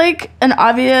seems like an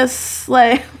obvious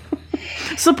like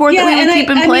support that we would keep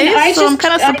in place. So I'm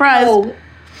kind of surprised.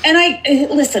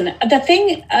 Listen, the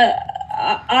thing,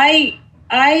 I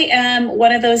am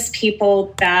one of those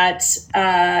people that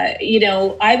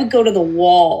I would go to the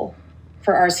wall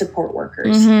for our support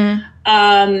workers.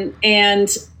 And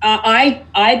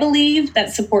I believe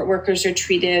that support workers are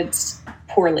treated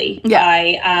poorly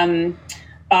by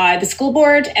by the school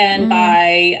board and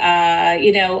by,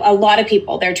 a lot of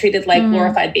people. They're treated like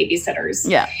glorified babysitters.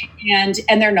 Yeah. And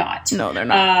they're not. No, they're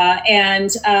not.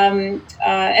 And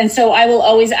so I will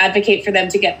always advocate for them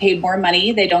to get paid more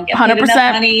money. They don't get paid 100%.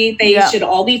 enough money. They should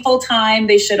all be full time.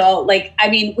 They should all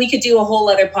we could do a whole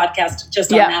other podcast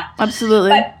just on that.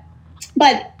 Absolutely.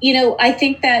 But I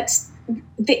think that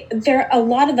a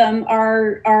lot of them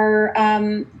are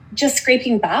just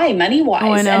scraping by money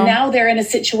wise, and now they're in a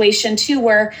situation too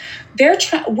where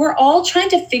we're all trying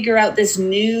to figure out this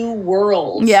new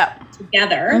world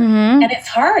together, and it's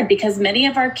hard because many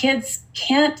of our kids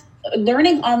can't.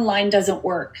 Learning online doesn't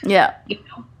work.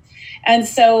 And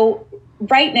so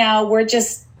right now we're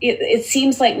just it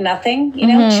seems like nothing,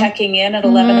 checking in at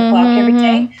 11 o'clock every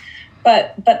day,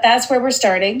 but that's where we're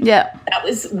starting. That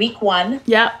was week 1.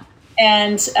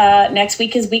 And next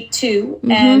week is week 2,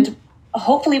 and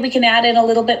hopefully we can add in a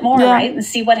little bit more, right? And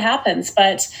see what happens.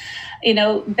 But,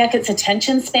 Beckett's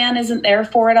attention span isn't there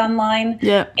for it online.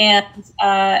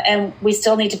 And we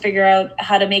still need to figure out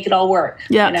how to make it all work.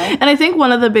 And I think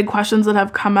one of the big questions that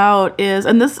have come out is,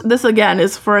 and this again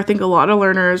is for, I think, a lot of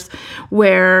learners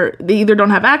where they either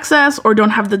don't have access or don't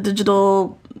have the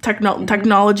digital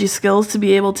technology skills to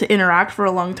be able to interact for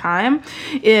a long time,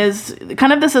 is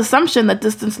kind of this assumption that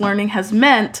distance learning has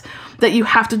meant that you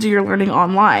have to do your learning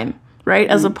online. Right?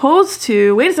 As opposed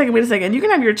to, wait a second, you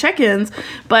can have your check-ins,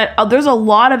 but there's a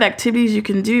lot of activities you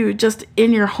can do just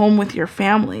in your home with your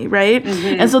family, right?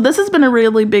 And so this has been a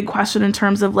really big question in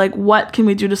terms of what can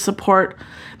we do to support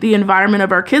the environment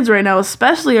of our kids right now,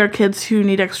 especially our kids who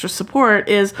need extra support.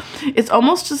 It's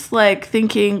almost just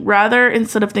thinking,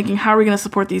 instead of thinking, how are we going to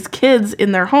support these kids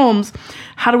in their homes,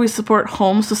 how do we support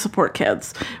homes to support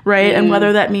kids, right? And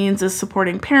whether that means is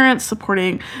supporting parents,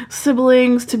 supporting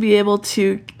siblings to be able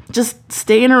to just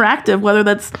stay interactive, whether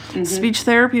that's speech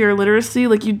therapy or literacy.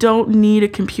 You don't need a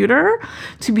computer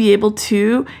to be able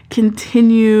to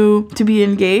continue to be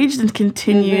engaged and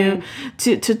continue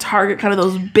to target kind of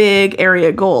those big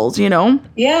area goals,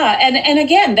 Yeah. And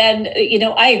again, then,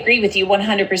 I agree with you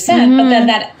 100%, but then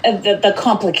that the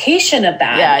complication of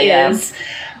that is,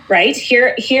 right?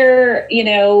 Here,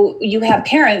 you have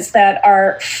parents that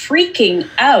are freaking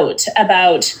out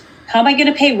about, how am I going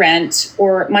to pay rent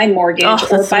or my mortgage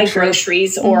or buy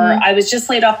groceries or I was just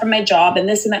laid off from my job and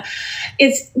this and that.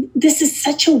 This is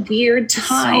such a weird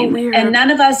time. So weird. And none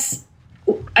of us,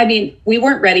 we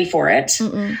weren't ready for it.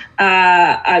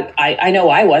 I know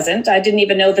I wasn't. I didn't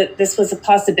even know that this was a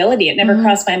possibility. It never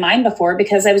crossed my mind before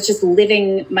because I was just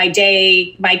living my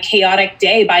chaotic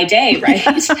day by day,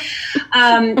 right?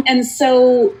 And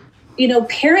so,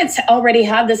 parents already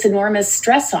have this enormous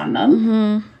stress on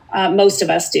them. Most of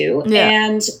us do.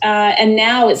 And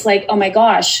now it's like, oh my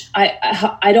gosh,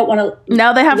 I don't want to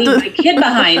now they have leave my kid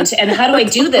behind. And how do I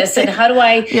do this? And how do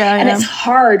I, it's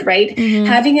hard, right?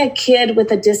 Having a kid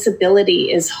with a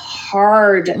disability is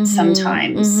hard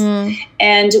sometimes.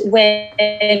 And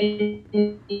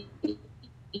when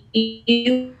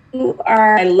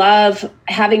I love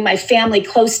having my family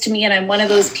close to me and I'm one of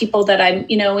those people that I'm,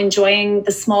 enjoying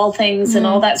the small things and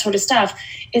all that sort of stuff.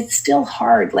 It's still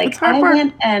hard. I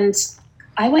went and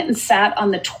sat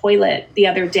on the toilet the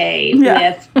other day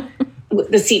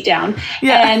with the seat down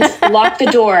and locked the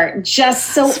door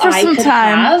just so I could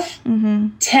have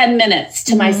 10 minutes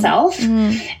to myself.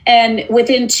 And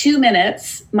within 2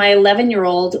 minutes, my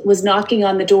 11-year-old was knocking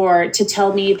on the door to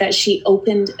tell me that she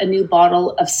opened a new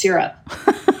bottle of syrup.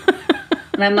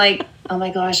 And I'm like, oh my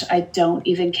gosh, I don't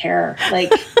even care.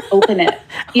 Open it.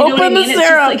 You know what I mean? It's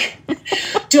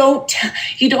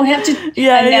just you don't have to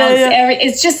announce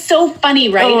it's just so funny,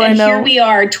 right? And here we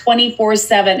are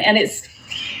 24/7. And it's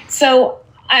so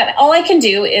all I can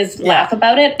do is laugh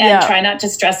about it and try not to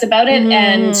stress about it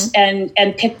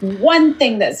and pick one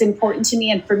thing that's important to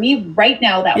me. And for me right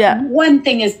now, that one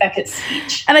thing is Beckett's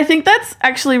speech. And I think that's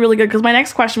actually really good because my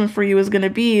next question for you is going to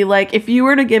be if you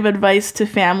were to give advice to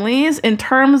families in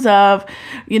terms of,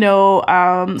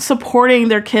 supporting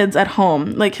their kids at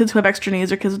home, kids who have extra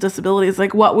needs or kids with disabilities,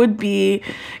 what would be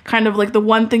kind of the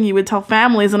one thing you would tell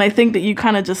families? And I think that you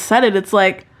kind of just said it. It's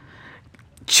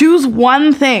choose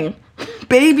one thing.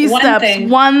 Baby steps,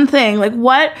 one thing.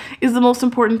 What is the most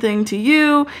important thing to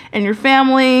you and your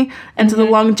family and to the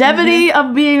longevity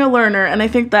of being a learner? And I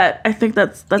think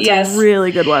that's a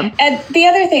really good one. And the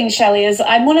other thing, Shelley, is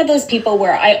I'm one of those people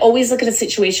where I always look at a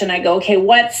situation. I go, okay,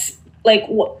 what's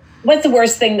the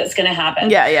worst thing that's going to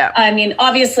happen?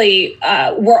 Obviously,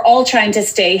 we're all trying to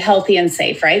stay healthy and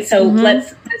safe, right? So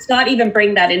let's not even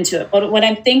bring that into it. But when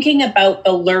I'm thinking about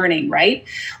the learning, right?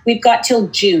 We've got till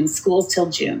June, schools till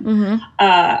June.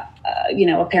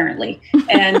 apparently.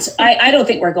 And I don't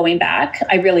think we're going back.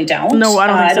 I really don't. No,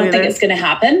 I don't think it's going to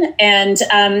happen. And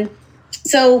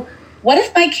so what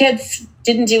if my kids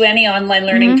didn't do any online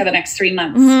learning for the next 3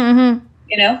 months?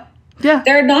 Yeah.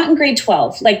 They're not in grade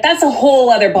 12. Like, that's a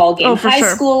whole other ballgame. Oh, high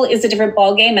school is a different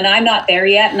ballgame, and I'm not there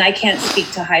yet, and I can't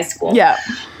speak to high school. Yeah.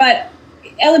 But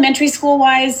elementary school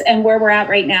wise and where we're at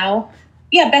right now,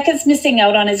 Beckett's missing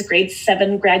out on his grade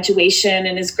 7 graduation,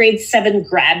 and his grade 7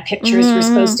 grad pictures were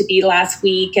supposed to be last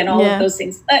week and all of those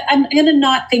things. I'm going to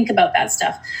not think about that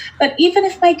stuff. But even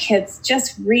if my kids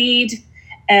just read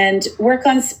and work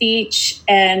on speech,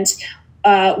 and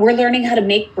we're learning how to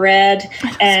make bread,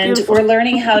 and we're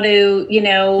learning how to,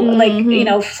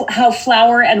 how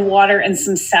flour and water and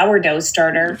some sourdough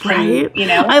starter can,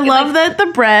 I love that the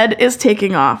bread is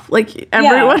taking off. Like,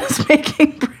 everyone is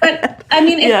making bread. But I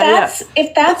mean,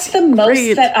 if that's the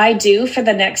most that I do for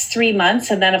the next 3 months,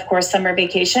 and then of course summer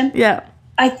vacation,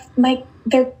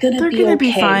 they're gonna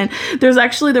be fine. There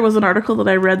was an article that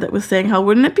I read that was saying how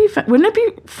wouldn't it be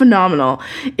phenomenal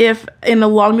if in a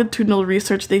longitudinal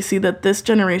research they see that this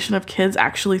generation of kids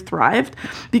actually thrived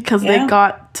because they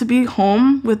got to be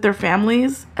home with their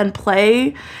families and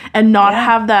play and not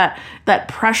have that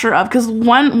pressure of, because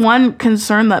one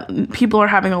concern that people are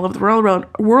having all over the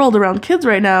world around kids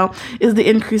right now is the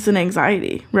increase in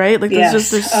anxiety, right? Like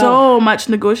there's so much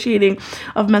negotiating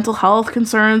of mental health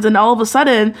concerns, and all of a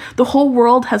sudden the whole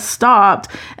world has stopped,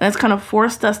 and it's kind of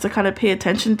forced us to kind of pay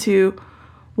attention to,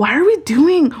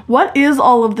 what is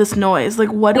all of this noise?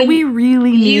 Like, what do we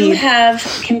really need? You have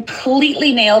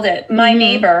completely nailed it. My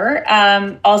neighbor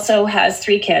also has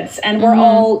 3 kids, and we're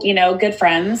all, good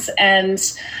friends. And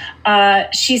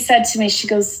she said to me, she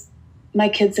goes, my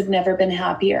kids have never been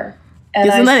happier. And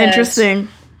Isn't that interesting?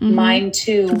 Mine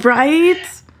too. Right?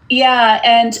 Yeah,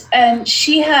 and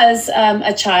she has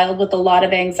a child with a lot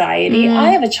of anxiety.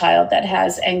 I have a child that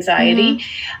has anxiety.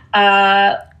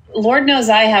 Lord knows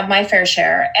I have my fair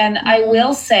share. And I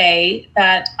will say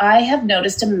that I have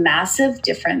noticed a massive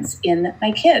difference in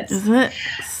my kids. Isn't it?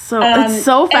 It's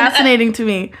so fascinating to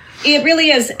me. It really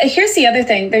is. Here's the other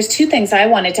thing. There's 2 things I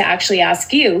wanted to actually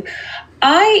ask you.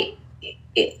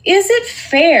 Is it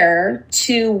fair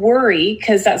to worry,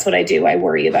 because that's what I do, I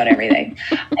worry about everything.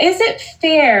 Is it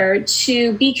fair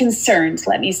to be concerned,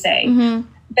 let me say,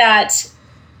 that,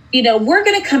 we're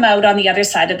going to come out on the other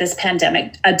side of this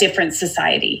pandemic, a different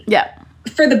society? Yeah.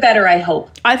 For the better, I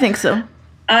hope. I think so.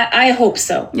 I hope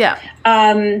so. Yeah.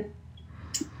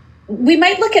 We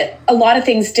might look at a lot of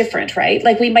things different, right?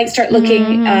 Like, we might start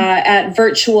looking at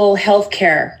virtual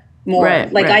healthcare more.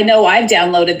 I know I've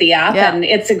downloaded the app, and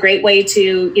it's a great way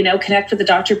to, connect with the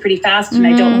doctor pretty fast, and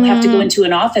I don't have to go into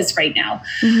an office right now.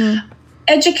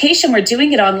 Education, we're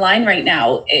doing it online right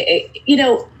now.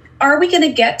 Are we going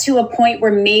to get to a point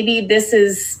where maybe this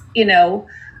is, a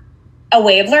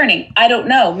way of learning? I don't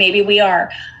know. Maybe we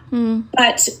are.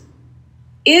 But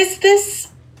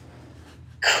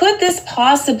could this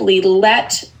possibly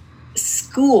let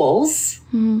schools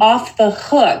off the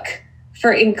hook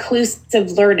for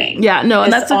inclusive learning? Yeah, no,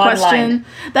 and that's a question.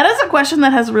 That is a question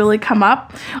that has really come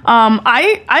up.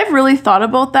 I've really thought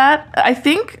about that. I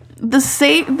think the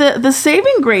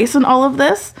saving grace in all of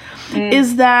this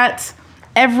is that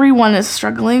everyone is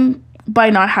struggling by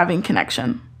not having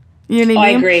connection. You know what I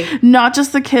mean? I agree. Not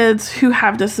just the kids who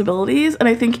have disabilities. And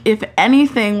I think, if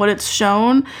anything, what it's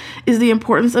shown is the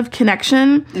importance of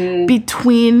connection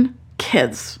between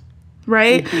kids,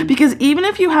 right? Because even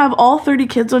if you have all 30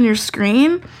 kids on your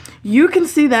screen, you can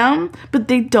see them, but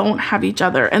they don't have each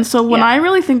other. And so when I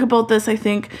really think about this, I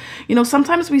think,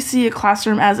 sometimes we see a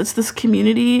classroom as it's this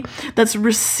community that's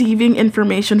receiving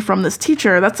information from this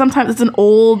teacher. It's an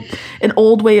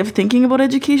old way of thinking about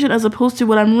education, as opposed to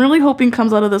what I'm really hoping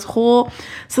comes out of this whole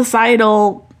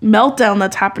societal meltdown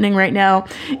that's happening right now,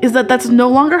 is that that's no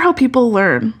longer how people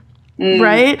learn.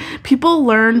 Right? People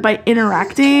learn by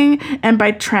interacting and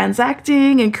by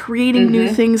transacting and creating new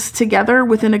things together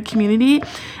within a community.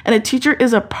 And a teacher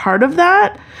is a part of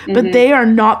that, but they are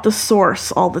not the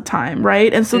source all the time,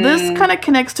 right? And so this kind of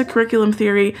connects to curriculum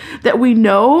theory that we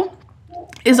know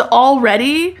is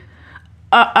already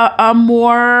a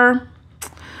more...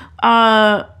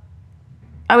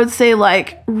 I would say,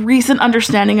 like, recent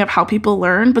understanding of how people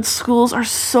learn, but schools are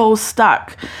so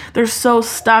stuck. They're so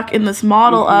stuck in this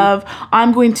model of,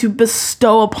 I'm going to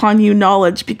bestow upon you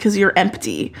knowledge because you're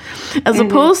empty. As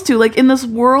opposed to, like, in this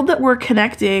world that we're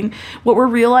connecting, what we're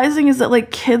realizing is that,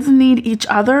 like, kids need each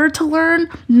other to learn,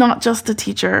 not just a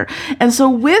teacher. And so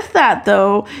with that,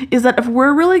 though, is that if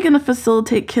we're really going to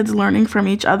facilitate kids learning from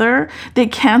each other, they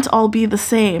can't all be the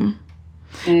same.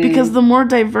 Because the more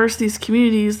diverse these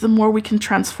communities, the more we can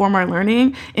transform our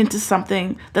learning into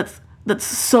something that's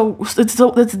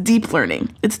deep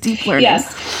learning. It's deep learning.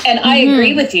 Yes, and I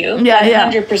agree with you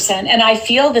 100%. And I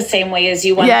feel the same way as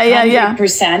you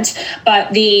 100%.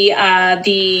 But the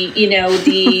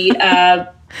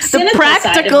the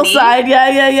practical side,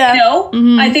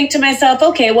 I think to myself,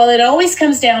 okay, well, it always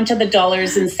comes down to the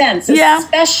dollars and cents,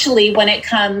 especially when it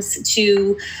comes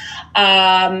to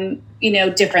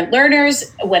different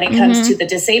learners, when it comes to the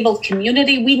disabled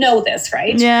community. We know this,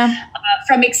 right?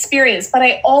 From experience. But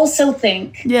I also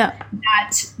think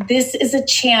that this is a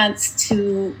chance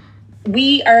to,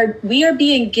 we are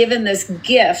being given this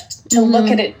gift to look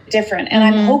at it different. And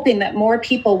I'm hoping that more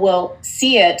people will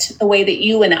see it the way that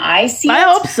you and I see it. I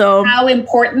hope so. How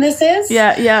important this is.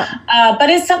 But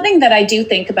it's something that I do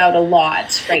think about a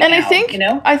lot now. And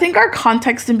I think our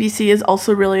context in BC is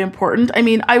also really important. I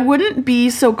mean, I wouldn't be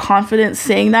so confident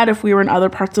saying that if we were in other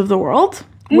parts of the world,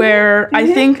 where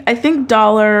I think the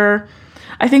dollar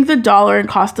and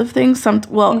cost of things, I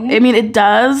mean, it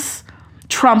does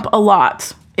trump a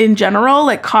lot. In general,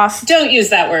 like cost. Don't use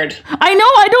that word. I know.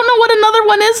 I don't know what another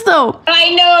one is, though.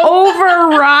 I know.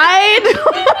 Override.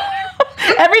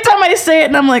 Every time I say it,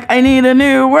 and I'm like, I need a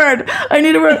new word.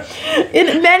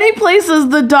 In many places,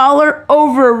 the dollar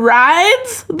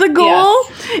overrides the goal.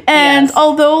 Yes. And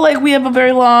although, like, we have a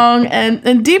very long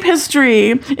and deep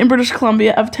history in British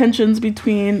Columbia of tensions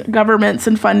between governments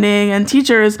and funding and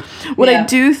teachers, what I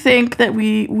do think that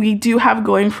we do have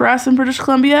going for us in British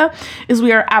Columbia is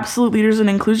we are absolute leaders in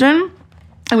inclusion,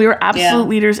 and we are absolute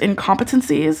leaders in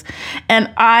competencies. And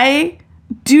I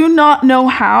do not know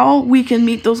how we can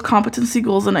meet those competency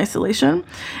goals in isolation.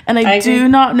 And I do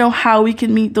not know how we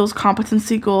can meet those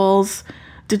competency goals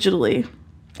digitally.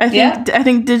 I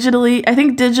think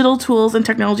digital tools and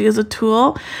technology is a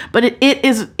tool, but it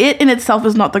in itself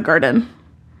is not the garden.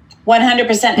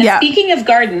 100%. And speaking of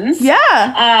gardens,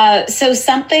 so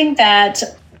something that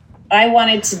I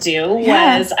wanted to do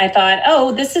was I thought,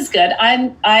 oh, this is good.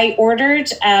 I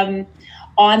ordered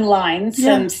online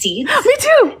some seeds. Me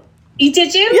too.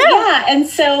 Did you? Yeah. And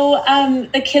so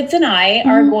the kids and I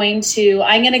are I'm going to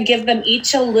give them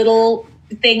each a little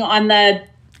thing on the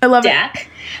deck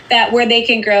where they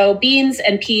can grow beans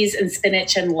and peas and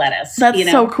spinach and lettuce.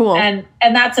 That's so cool. And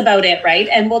that's about it, right?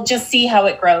 And we'll just see how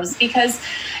it grows because,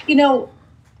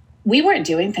 we weren't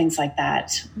doing things like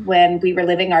that when we were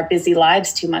living our busy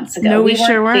lives 2 months ago. No, we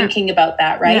weren't thinking about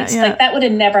that, right? Like that would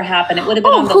have never happened. It would have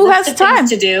been on the list of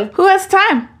things to do. Who has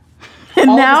time? And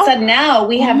all of a sudden now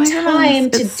we have time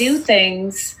to do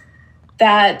things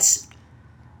that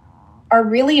are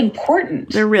really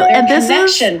important. They're really and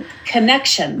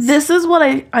connections. This is what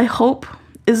I hope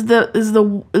is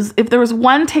if there was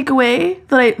one takeaway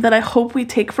that I hope we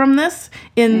take from this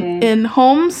in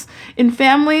homes, in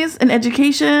families, in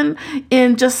education,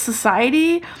 in just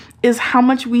society, is how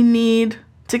much we need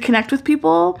to connect with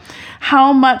people,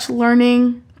 how much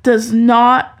learning does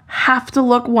not have to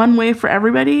look one way for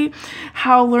everybody,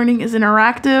 how learning is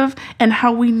interactive, and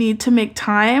how we need to make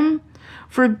time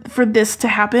for this to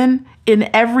happen in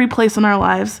every place in our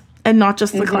lives and not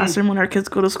just the classroom when our kids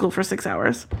go to school for 6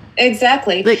 hours.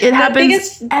 Exactly. Like it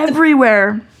happens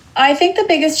everywhere. I think the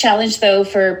biggest challenge, though,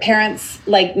 for parents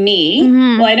like me,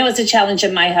 well, I know it's a challenge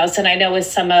in my house, and I know with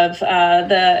some of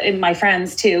my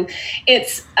friends too.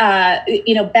 It's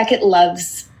Beckett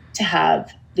loves to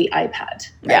have the iPad,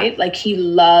 right? Like he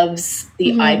loves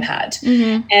the iPad.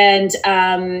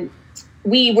 And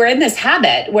we were in this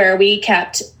habit where we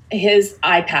kept his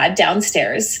iPad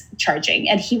downstairs charging,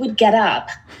 and he would get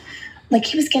up. Like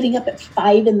he was getting up at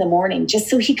 5 a.m. just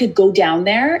so he could go down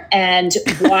there and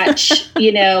watch,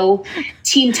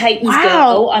 Teen Titans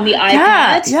Go on the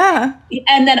iPad. Yeah.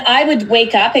 And then I would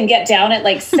wake up and get down at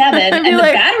like 7 and the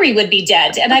battery would be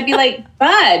dead. And I'd be like,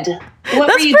 Bud, what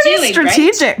were you doing?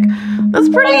 Strategic. Right? That's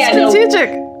pretty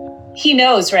strategic. No, he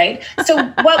knows, right? So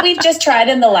what we've just tried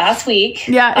in the last week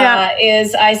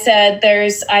is I said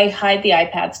I hide the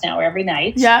iPads now every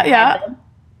night.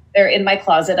 They're in my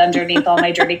closet underneath all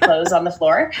my dirty clothes on the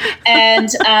floor. And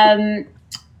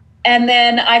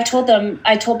then I told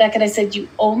Beckett, I said, you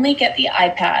only get the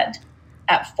iPad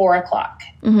at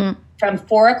 4:00. From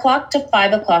 4:00 to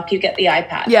 5:00, you get the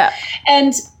iPad. Yeah.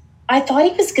 And I thought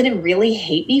he was going to really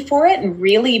hate me for it and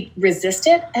really resist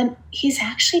it. And he's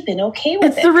actually been okay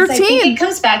with it. It's the routine. I think it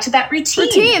comes back to that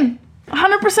routine.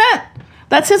 100%.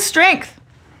 That's his strength.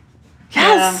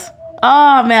 Yes.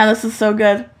 Oh, man, this is so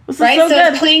good. This right? is so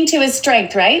good. It's playing to his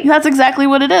strength, right? That's exactly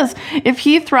what it is. If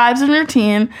he thrives in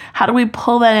routine, how do we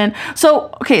pull that in? So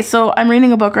I'm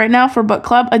reading a book right now for book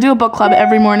club. I do a book club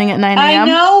every morning at 9 a.m. I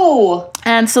know.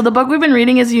 And so the book we've been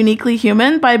reading is Uniquely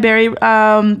Human by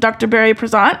Dr. Barry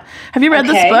Prezant. Have you read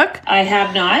this book? I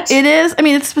have not. It is,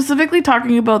 it's specifically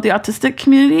talking about the autistic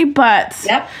community, but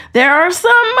there are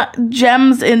some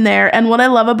gems in there. And what I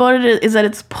love about it is that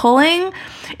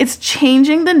it's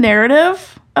changing the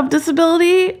narrative of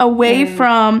disability away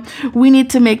from we need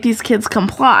to make these kids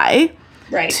comply,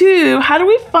 right, to how do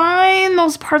we find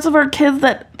those parts of our kids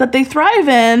that they thrive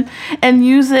in and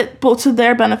use it both to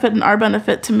their benefit and our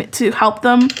benefit to help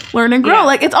them learn and grow. Yeah.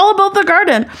 Like, it's all about the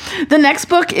garden. The next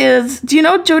book is, do you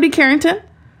know Jodie Carrington?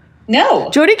 No.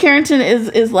 Jodie Carrington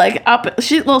is like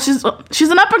she's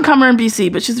an up and comer in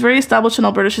BC, but she's very established in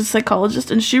Alberta. She's a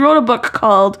psychologist, and she wrote a book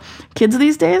called Kids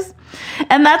These Days.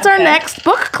 And that's our next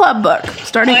book club book,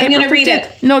 starting April 15th. I'm going to read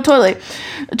it. No, totally.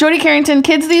 Jodie Carrington,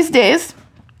 Kids These Days.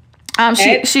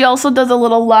 She also does a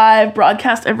little live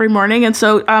broadcast every morning, and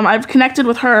so I've connected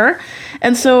with her,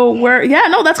 and so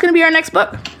that's going to be our next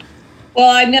book. Well,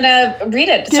 I'm going to read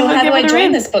it. So how do I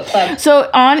join this book club? So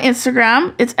on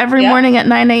Instagram, it's every morning at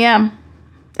 9 a.m.,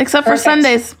 except for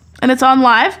Sundays. And it's on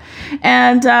live.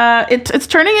 And it's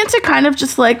turning into kind of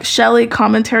just like Shelley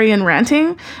commentary and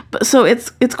ranting. But so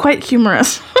it's quite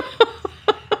humorous.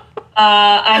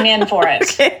 I'm in for it.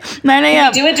 Okay, 9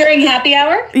 a.m. Can we do it during happy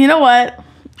hour? You know what?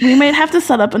 We might have to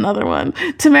set up another one.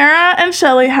 Tamara and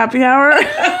Shelley happy hour.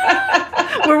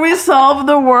 Where we solve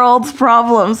the world's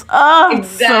problems. Oh, exactly.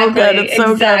 It's so good. It's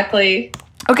so good.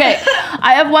 Okay,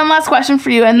 I have one last question for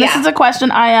you. And this is a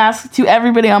question I ask to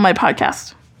everybody on my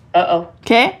podcast. Uh-oh.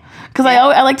 Okay? Because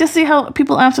I like to see how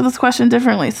people answer this question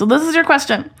differently. So this is your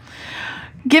question.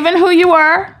 Given who you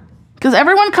are, because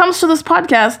everyone comes to this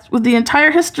podcast with the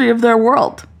entire history of their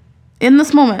world in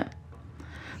this moment.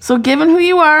 So given who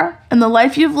you are and the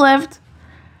life you've lived,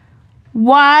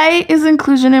 why is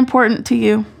inclusion important to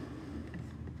you?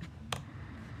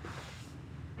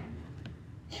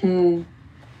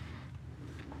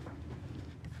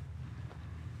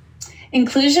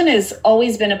 Inclusion has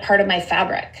always been a part of my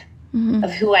fabric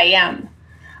of who I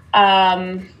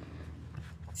am.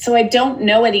 So I don't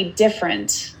know any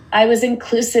different. I was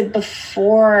inclusive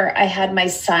before I had my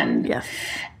son. Yes.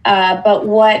 But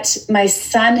what my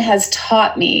son has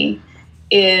taught me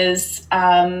is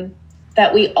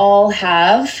that we all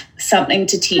have something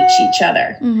to teach each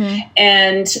other.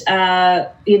 And,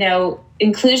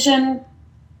 inclusion...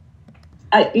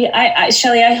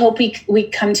 Shelley, I hope we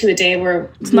come to a day where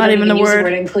it's not even a use word. The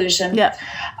word inclusion.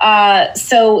 Yeah.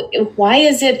 So why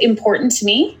is it important to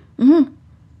me?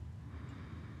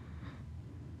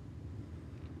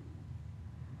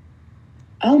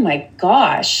 Oh my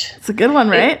gosh. It's a good one,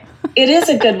 right? It is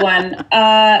a good one.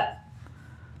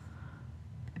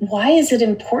 Why is it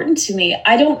important to me?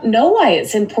 I don't know why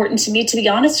it's important to me, to be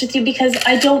honest with you, because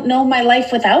I don't know my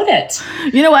life without it.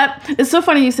 You know what? It's so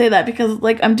funny you say that because,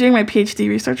 I'm doing my PhD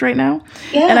research right now.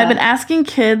 Yeah. And I've been asking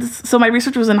kids, so my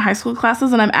research was in high school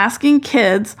classes, and I'm asking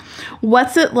kids,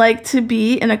 what's it like to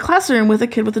be in a classroom with a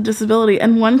kid with a disability?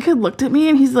 And one kid looked at me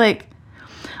and he's like,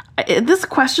 this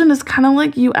question is kind of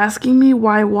like you asking me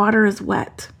why water is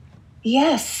wet.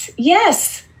 Yes.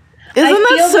 Isn't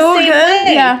that so good?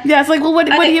 Way. Yeah. It's like, well, what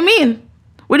do you mean?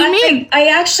 What do you mean?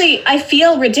 I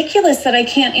feel ridiculous that I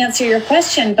can't answer your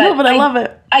question, but I love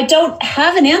it. I don't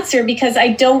have an answer because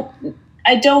all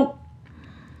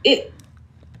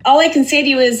I can say to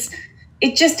you is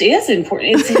it just is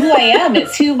important. It's who I am.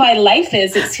 It's who my life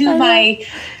is. It's who my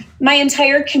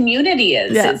entire community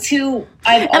is. Yeah. It's who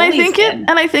I've always been.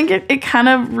 And I think it kind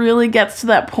of really gets to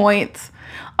that point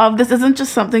of this isn't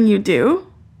just something you do.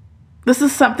 This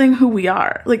is something who we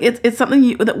are. Like it's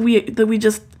something that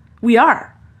we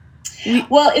are.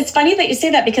 Well, it's funny that you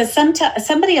say that because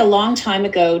somebody a long time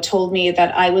ago told me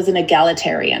that I was an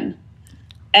egalitarian.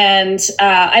 And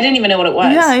I didn't even know what it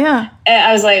was. Yeah.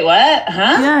 I was like, what?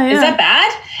 Huh? Yeah. Is that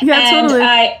bad? Yeah, and totally.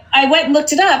 I went and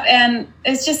looked it up, and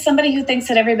it's just somebody who thinks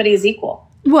that everybody is equal.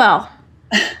 Well,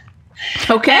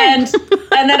 okay. and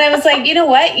then I was like, you know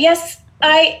what? Yes,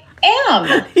 I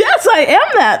am. Yes, I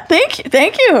am that.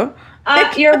 Thank you.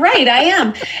 You're right, I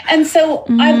am. And so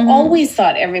I've always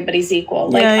thought everybody's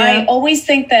equal. I always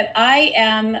think that I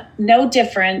am no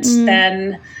different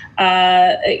than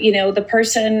the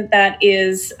person that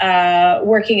is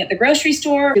working at the grocery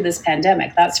store through this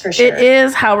pandemic. That's for sure. It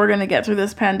is how we're going to get through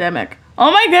this pandemic. Oh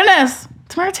my goodness.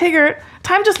 Tamara Taggart,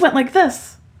 time just went like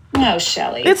this. Oh,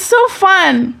 Shelley. It's so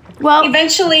fun. Well,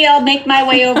 eventually I'll make my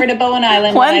way over to Bowen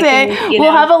Island. One day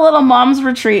we'll have a little mom's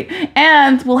retreat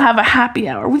and we'll have a happy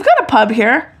hour. We've got a pub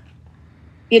here.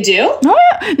 You do? Oh,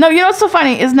 yeah. No, you know what's so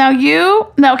funny is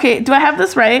okay, do I have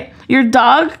this right? Your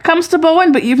dog comes to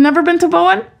Bowen, but you've never been to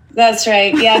Bowen? That's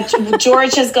right. Yeah,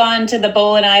 George has gone to the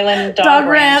Bowen Island Dog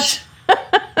Ranch.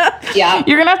 Yeah.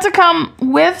 You're going to have to come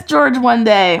with George one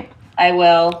day. I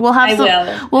will.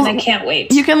 I can't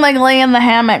wait. You can lay in the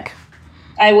hammock.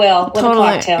 I will. With totally.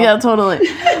 A cocktail. Yeah, totally.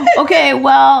 Okay,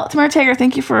 well, Tamara Taggart,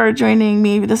 thank you for joining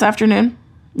me this afternoon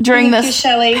during this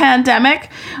pandemic.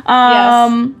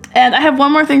 Yes. And I have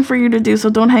one more thing for you to do, so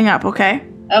don't hang up, okay?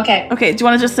 Okay. Okay, do you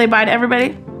want to just say bye to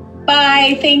everybody?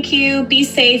 Bye. Thank you. Be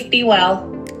safe. Be well.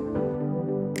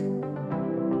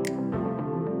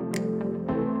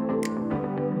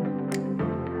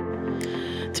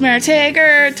 Tamara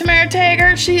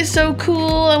Taggart, she's so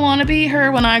cool. I want to be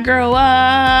her when I grow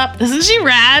up. Isn't she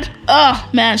rad? Oh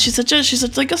man, she's such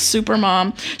like a super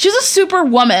mom. She's a super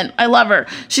woman. I love her.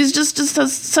 She's just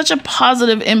has such a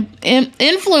positive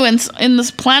influence in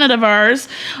this planet of ours.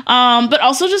 But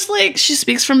also just like she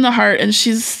speaks from the heart, and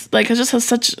she's like has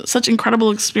such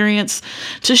incredible experience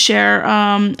to share.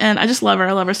 And I just love her.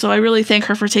 I love her. So I really thank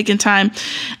her for taking time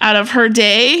out of her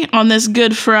day on this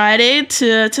Good Friday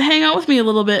to hang out with me a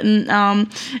little bit,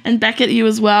 and Beckett, you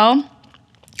as well,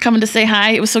 coming to say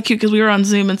hi. It was so cute because we were on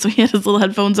Zoom, and so he had his little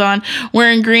headphones on,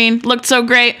 wearing green, looked so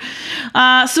great.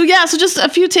 So just a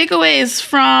few takeaways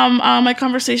from my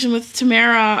conversation with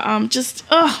Tamara. I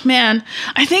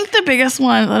think the biggest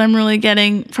one that I'm really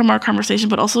getting from our conversation,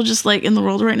 but also just like in the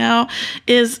world right now,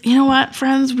 is, you know what,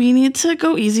 friends, we need to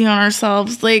go easy on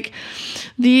ourselves. Like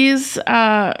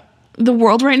the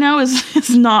world right now is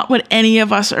not what any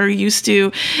of us are used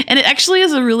to. And it actually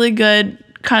is a really good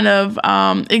kind of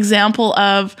example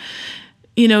of,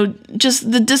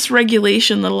 just the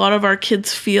dysregulation that a lot of our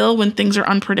kids feel when things are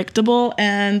unpredictable.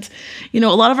 And, a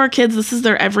lot of our kids, this is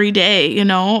their everyday,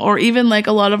 or even like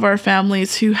a lot of our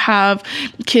families who have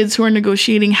kids who are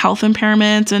negotiating health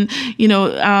impairment and,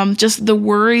 just the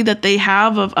worry that they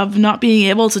have of not being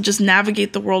able to just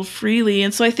navigate the world freely.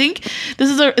 And so I think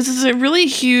this is a really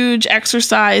huge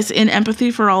exercise in empathy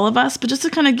for all of us, but just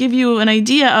to kind of give you an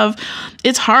idea of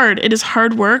it's hard. It is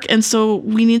hard work. And so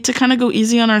we need to kind of go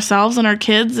easy on ourselves and our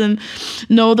kids, and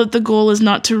know that the goal is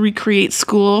not to recreate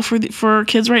school for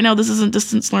kids right now. This isn't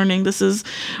distance learning.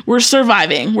 We're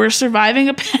surviving. We're surviving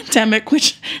a pandemic,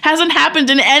 which hasn't happened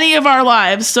in any of our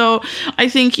lives. So I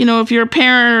think, if you're a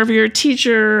parent, or if you're a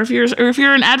teacher, or if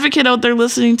you're an advocate out there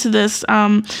listening to this,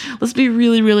 let's be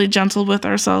really, really gentle with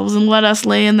ourselves, and let us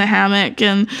lay in the hammock,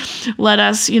 and let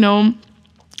us,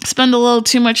 spend a little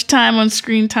too much time on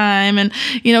screen time, and,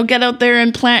 get out there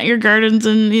and plant your gardens,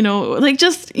 and,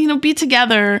 be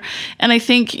together. And I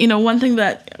think, one thing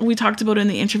that we talked about in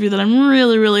the interview that I'm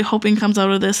really, really hoping comes out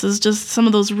of this is just some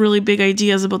of those really big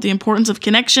ideas about the importance of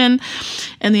connection,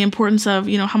 and the importance of,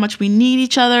 how much we need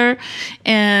each other,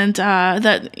 and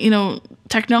that,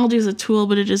 technology is a tool,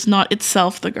 but it is not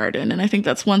itself the garden. And I think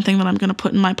that's one thing that I'm going to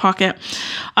put in my pocket.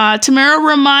 Tamara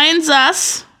reminds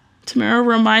us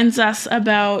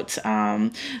about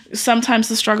sometimes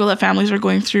the struggle that families are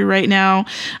going through right now,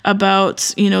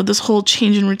 about, this whole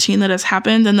change in routine that has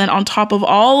happened. And then on top of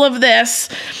all of this,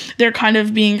 they're kind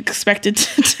of being expected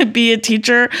to be a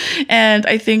teacher. And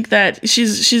I think that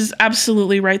she's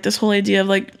absolutely right. This whole idea of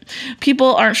like,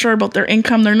 people aren't sure about their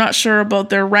income. They're not sure about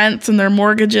their rents and their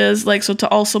mortgages. Like, so to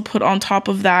also put on top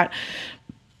of that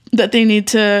they need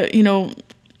to,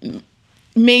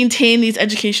 maintain these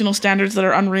educational standards that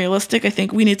are unrealistic. I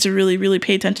think we need to really, really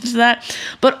pay attention to that.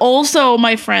 But also,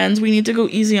 my friends, we need to go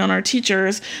easy on our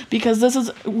teachers, because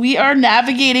we are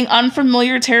navigating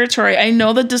unfamiliar territory. I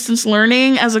know that distance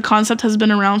learning as a concept has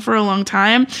been around for a long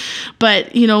time,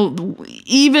 but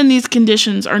even these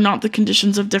conditions are not the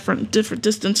conditions of different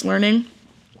distance learning.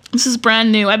 This is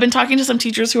brand new. I've been talking to some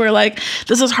teachers who are like,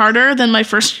 this is harder than my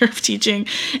first year of teaching.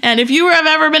 And if you have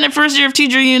ever been a first year of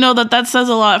teacher, you know that says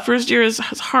a lot. First year is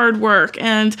hard work.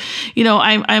 And,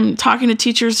 I'm talking to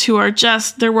teachers who are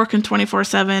they're working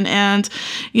 24/7. And,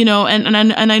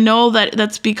 and I know that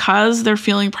that's because they're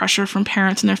feeling pressure from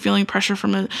parents, and they're feeling pressure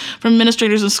from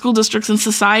administrators and school districts and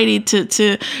society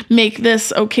to make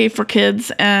this okay for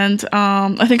kids. And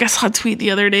I think I saw a tweet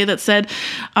the other day that said,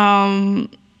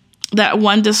 that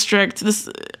one district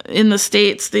in the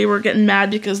States, they were getting mad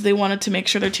because they wanted to make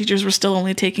sure their teachers were still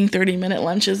only taking 30-minute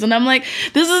lunches. And I'm like,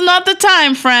 this is not the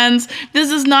time, friends.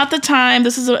 This is not the time.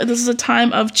 This is a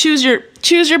time of choose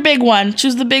your big one.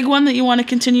 Choose the big one that you want to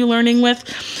continue learning with.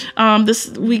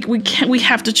 We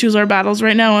have to choose our battles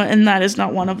right now, and that is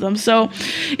not one of them. So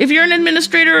if you're an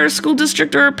administrator or a school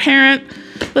district or a parent,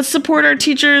 let's support our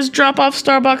teachers. Drop off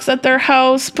Starbucks at their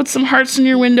house. Put some hearts in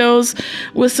your windows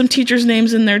with some teachers'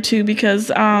 names in there too, because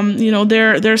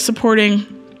they're supporting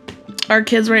our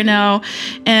kids right now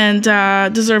and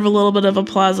deserve a little bit of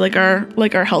applause like our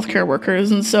healthcare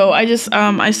workers. And so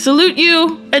I salute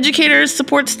you, educators,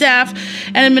 support staff,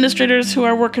 and administrators who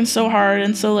are working so hard.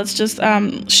 And so let's just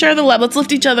share the love. Let's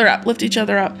lift each other up.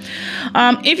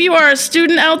 If you are a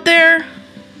student out there,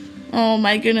 oh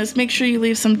my goodness, make sure you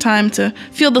leave some time to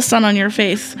feel the sun on your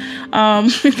face.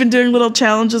 We've been doing little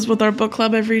challenges with our book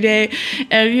club every day.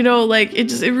 And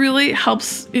it really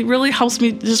helps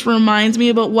me, just reminds me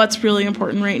about what's really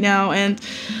important right now. And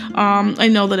I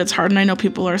know that it's hard, and I know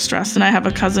people are stressed, and I have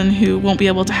a cousin who won't be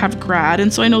able to have grad.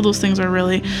 And so I know those things are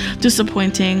really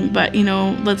disappointing, but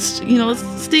let's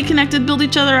stay connected, build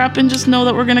each other up, and just know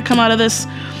that we're going to come out of this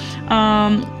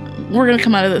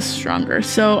stronger.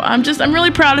 So I'm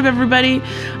really proud of everybody.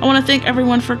 I want to thank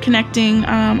everyone for connecting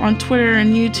on Twitter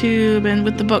and YouTube and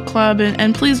with the book club,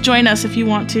 and please join us if you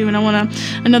want to. And I want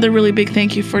another really big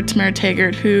thank you for Tamara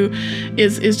Taggart, who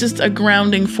is just a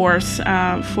grounding force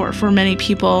for many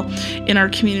people in our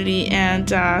community.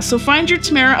 And so find your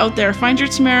Tamara out there. Find your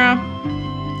Tamara.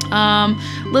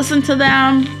 Listen to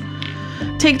them.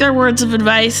 Take their words of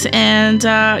advice. And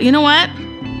you know what?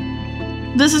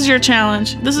 This is your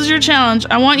challenge.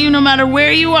 I want you, no matter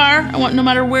where you are, I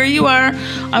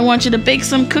want you to bake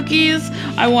some cookies.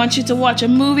 I want you to watch a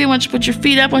movie. I want you to put your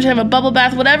feet up. I want you to have a bubble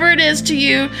bath, whatever it is to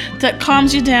you that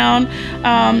calms you down.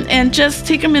 And just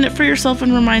take a minute for yourself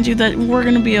and remind you that we're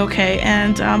going to be okay.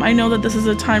 And I know that this is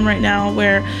a time right now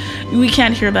where we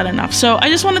can't hear that enough. So I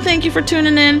just want to thank you for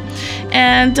tuning in.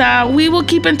 And we will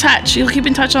keep in touch. You'll keep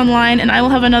in touch online. And I will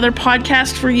have another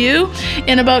podcast for you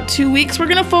in about 2 weeks. We're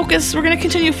going to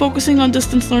continue focusing on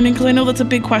distance learning, because I know that's a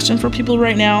big question for people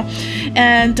right now.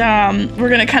 And we're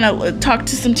going to kind of talk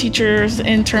to some teachers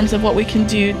in terms of what we can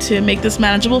do to make this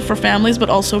manageable for families, but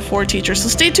also for teachers. So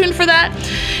stay tuned for that.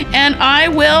 And I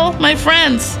will, my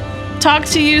friends, talk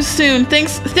to you soon.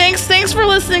 Thanks for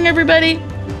listening, everybody.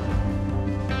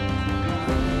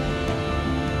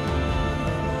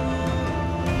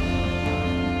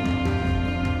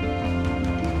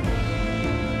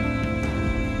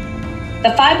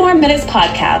 The 5 More Minutes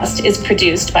podcast is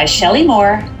produced by Shelley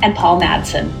Moore and Paul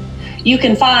Madsen. You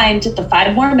can find the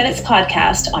 5 More Minutes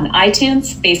podcast on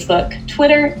iTunes, Facebook,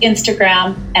 Twitter,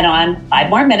 Instagram, and on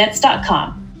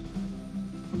 5moreminutes.com.